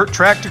street, dirt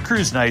track to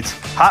cruise nights,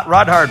 Hot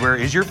Rod Hardware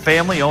is your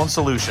family-owned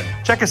solution.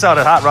 Check us out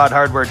at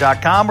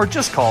HotRodHardware.com or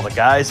just call the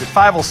guys at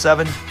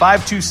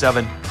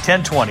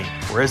 507-527-1020.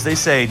 Where, as they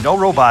say, no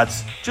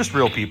robots, just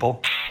real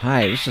people.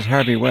 Hi, this is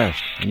Harvey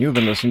West, and you've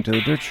been listening to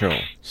The Dirt Show.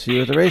 See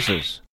you at the races.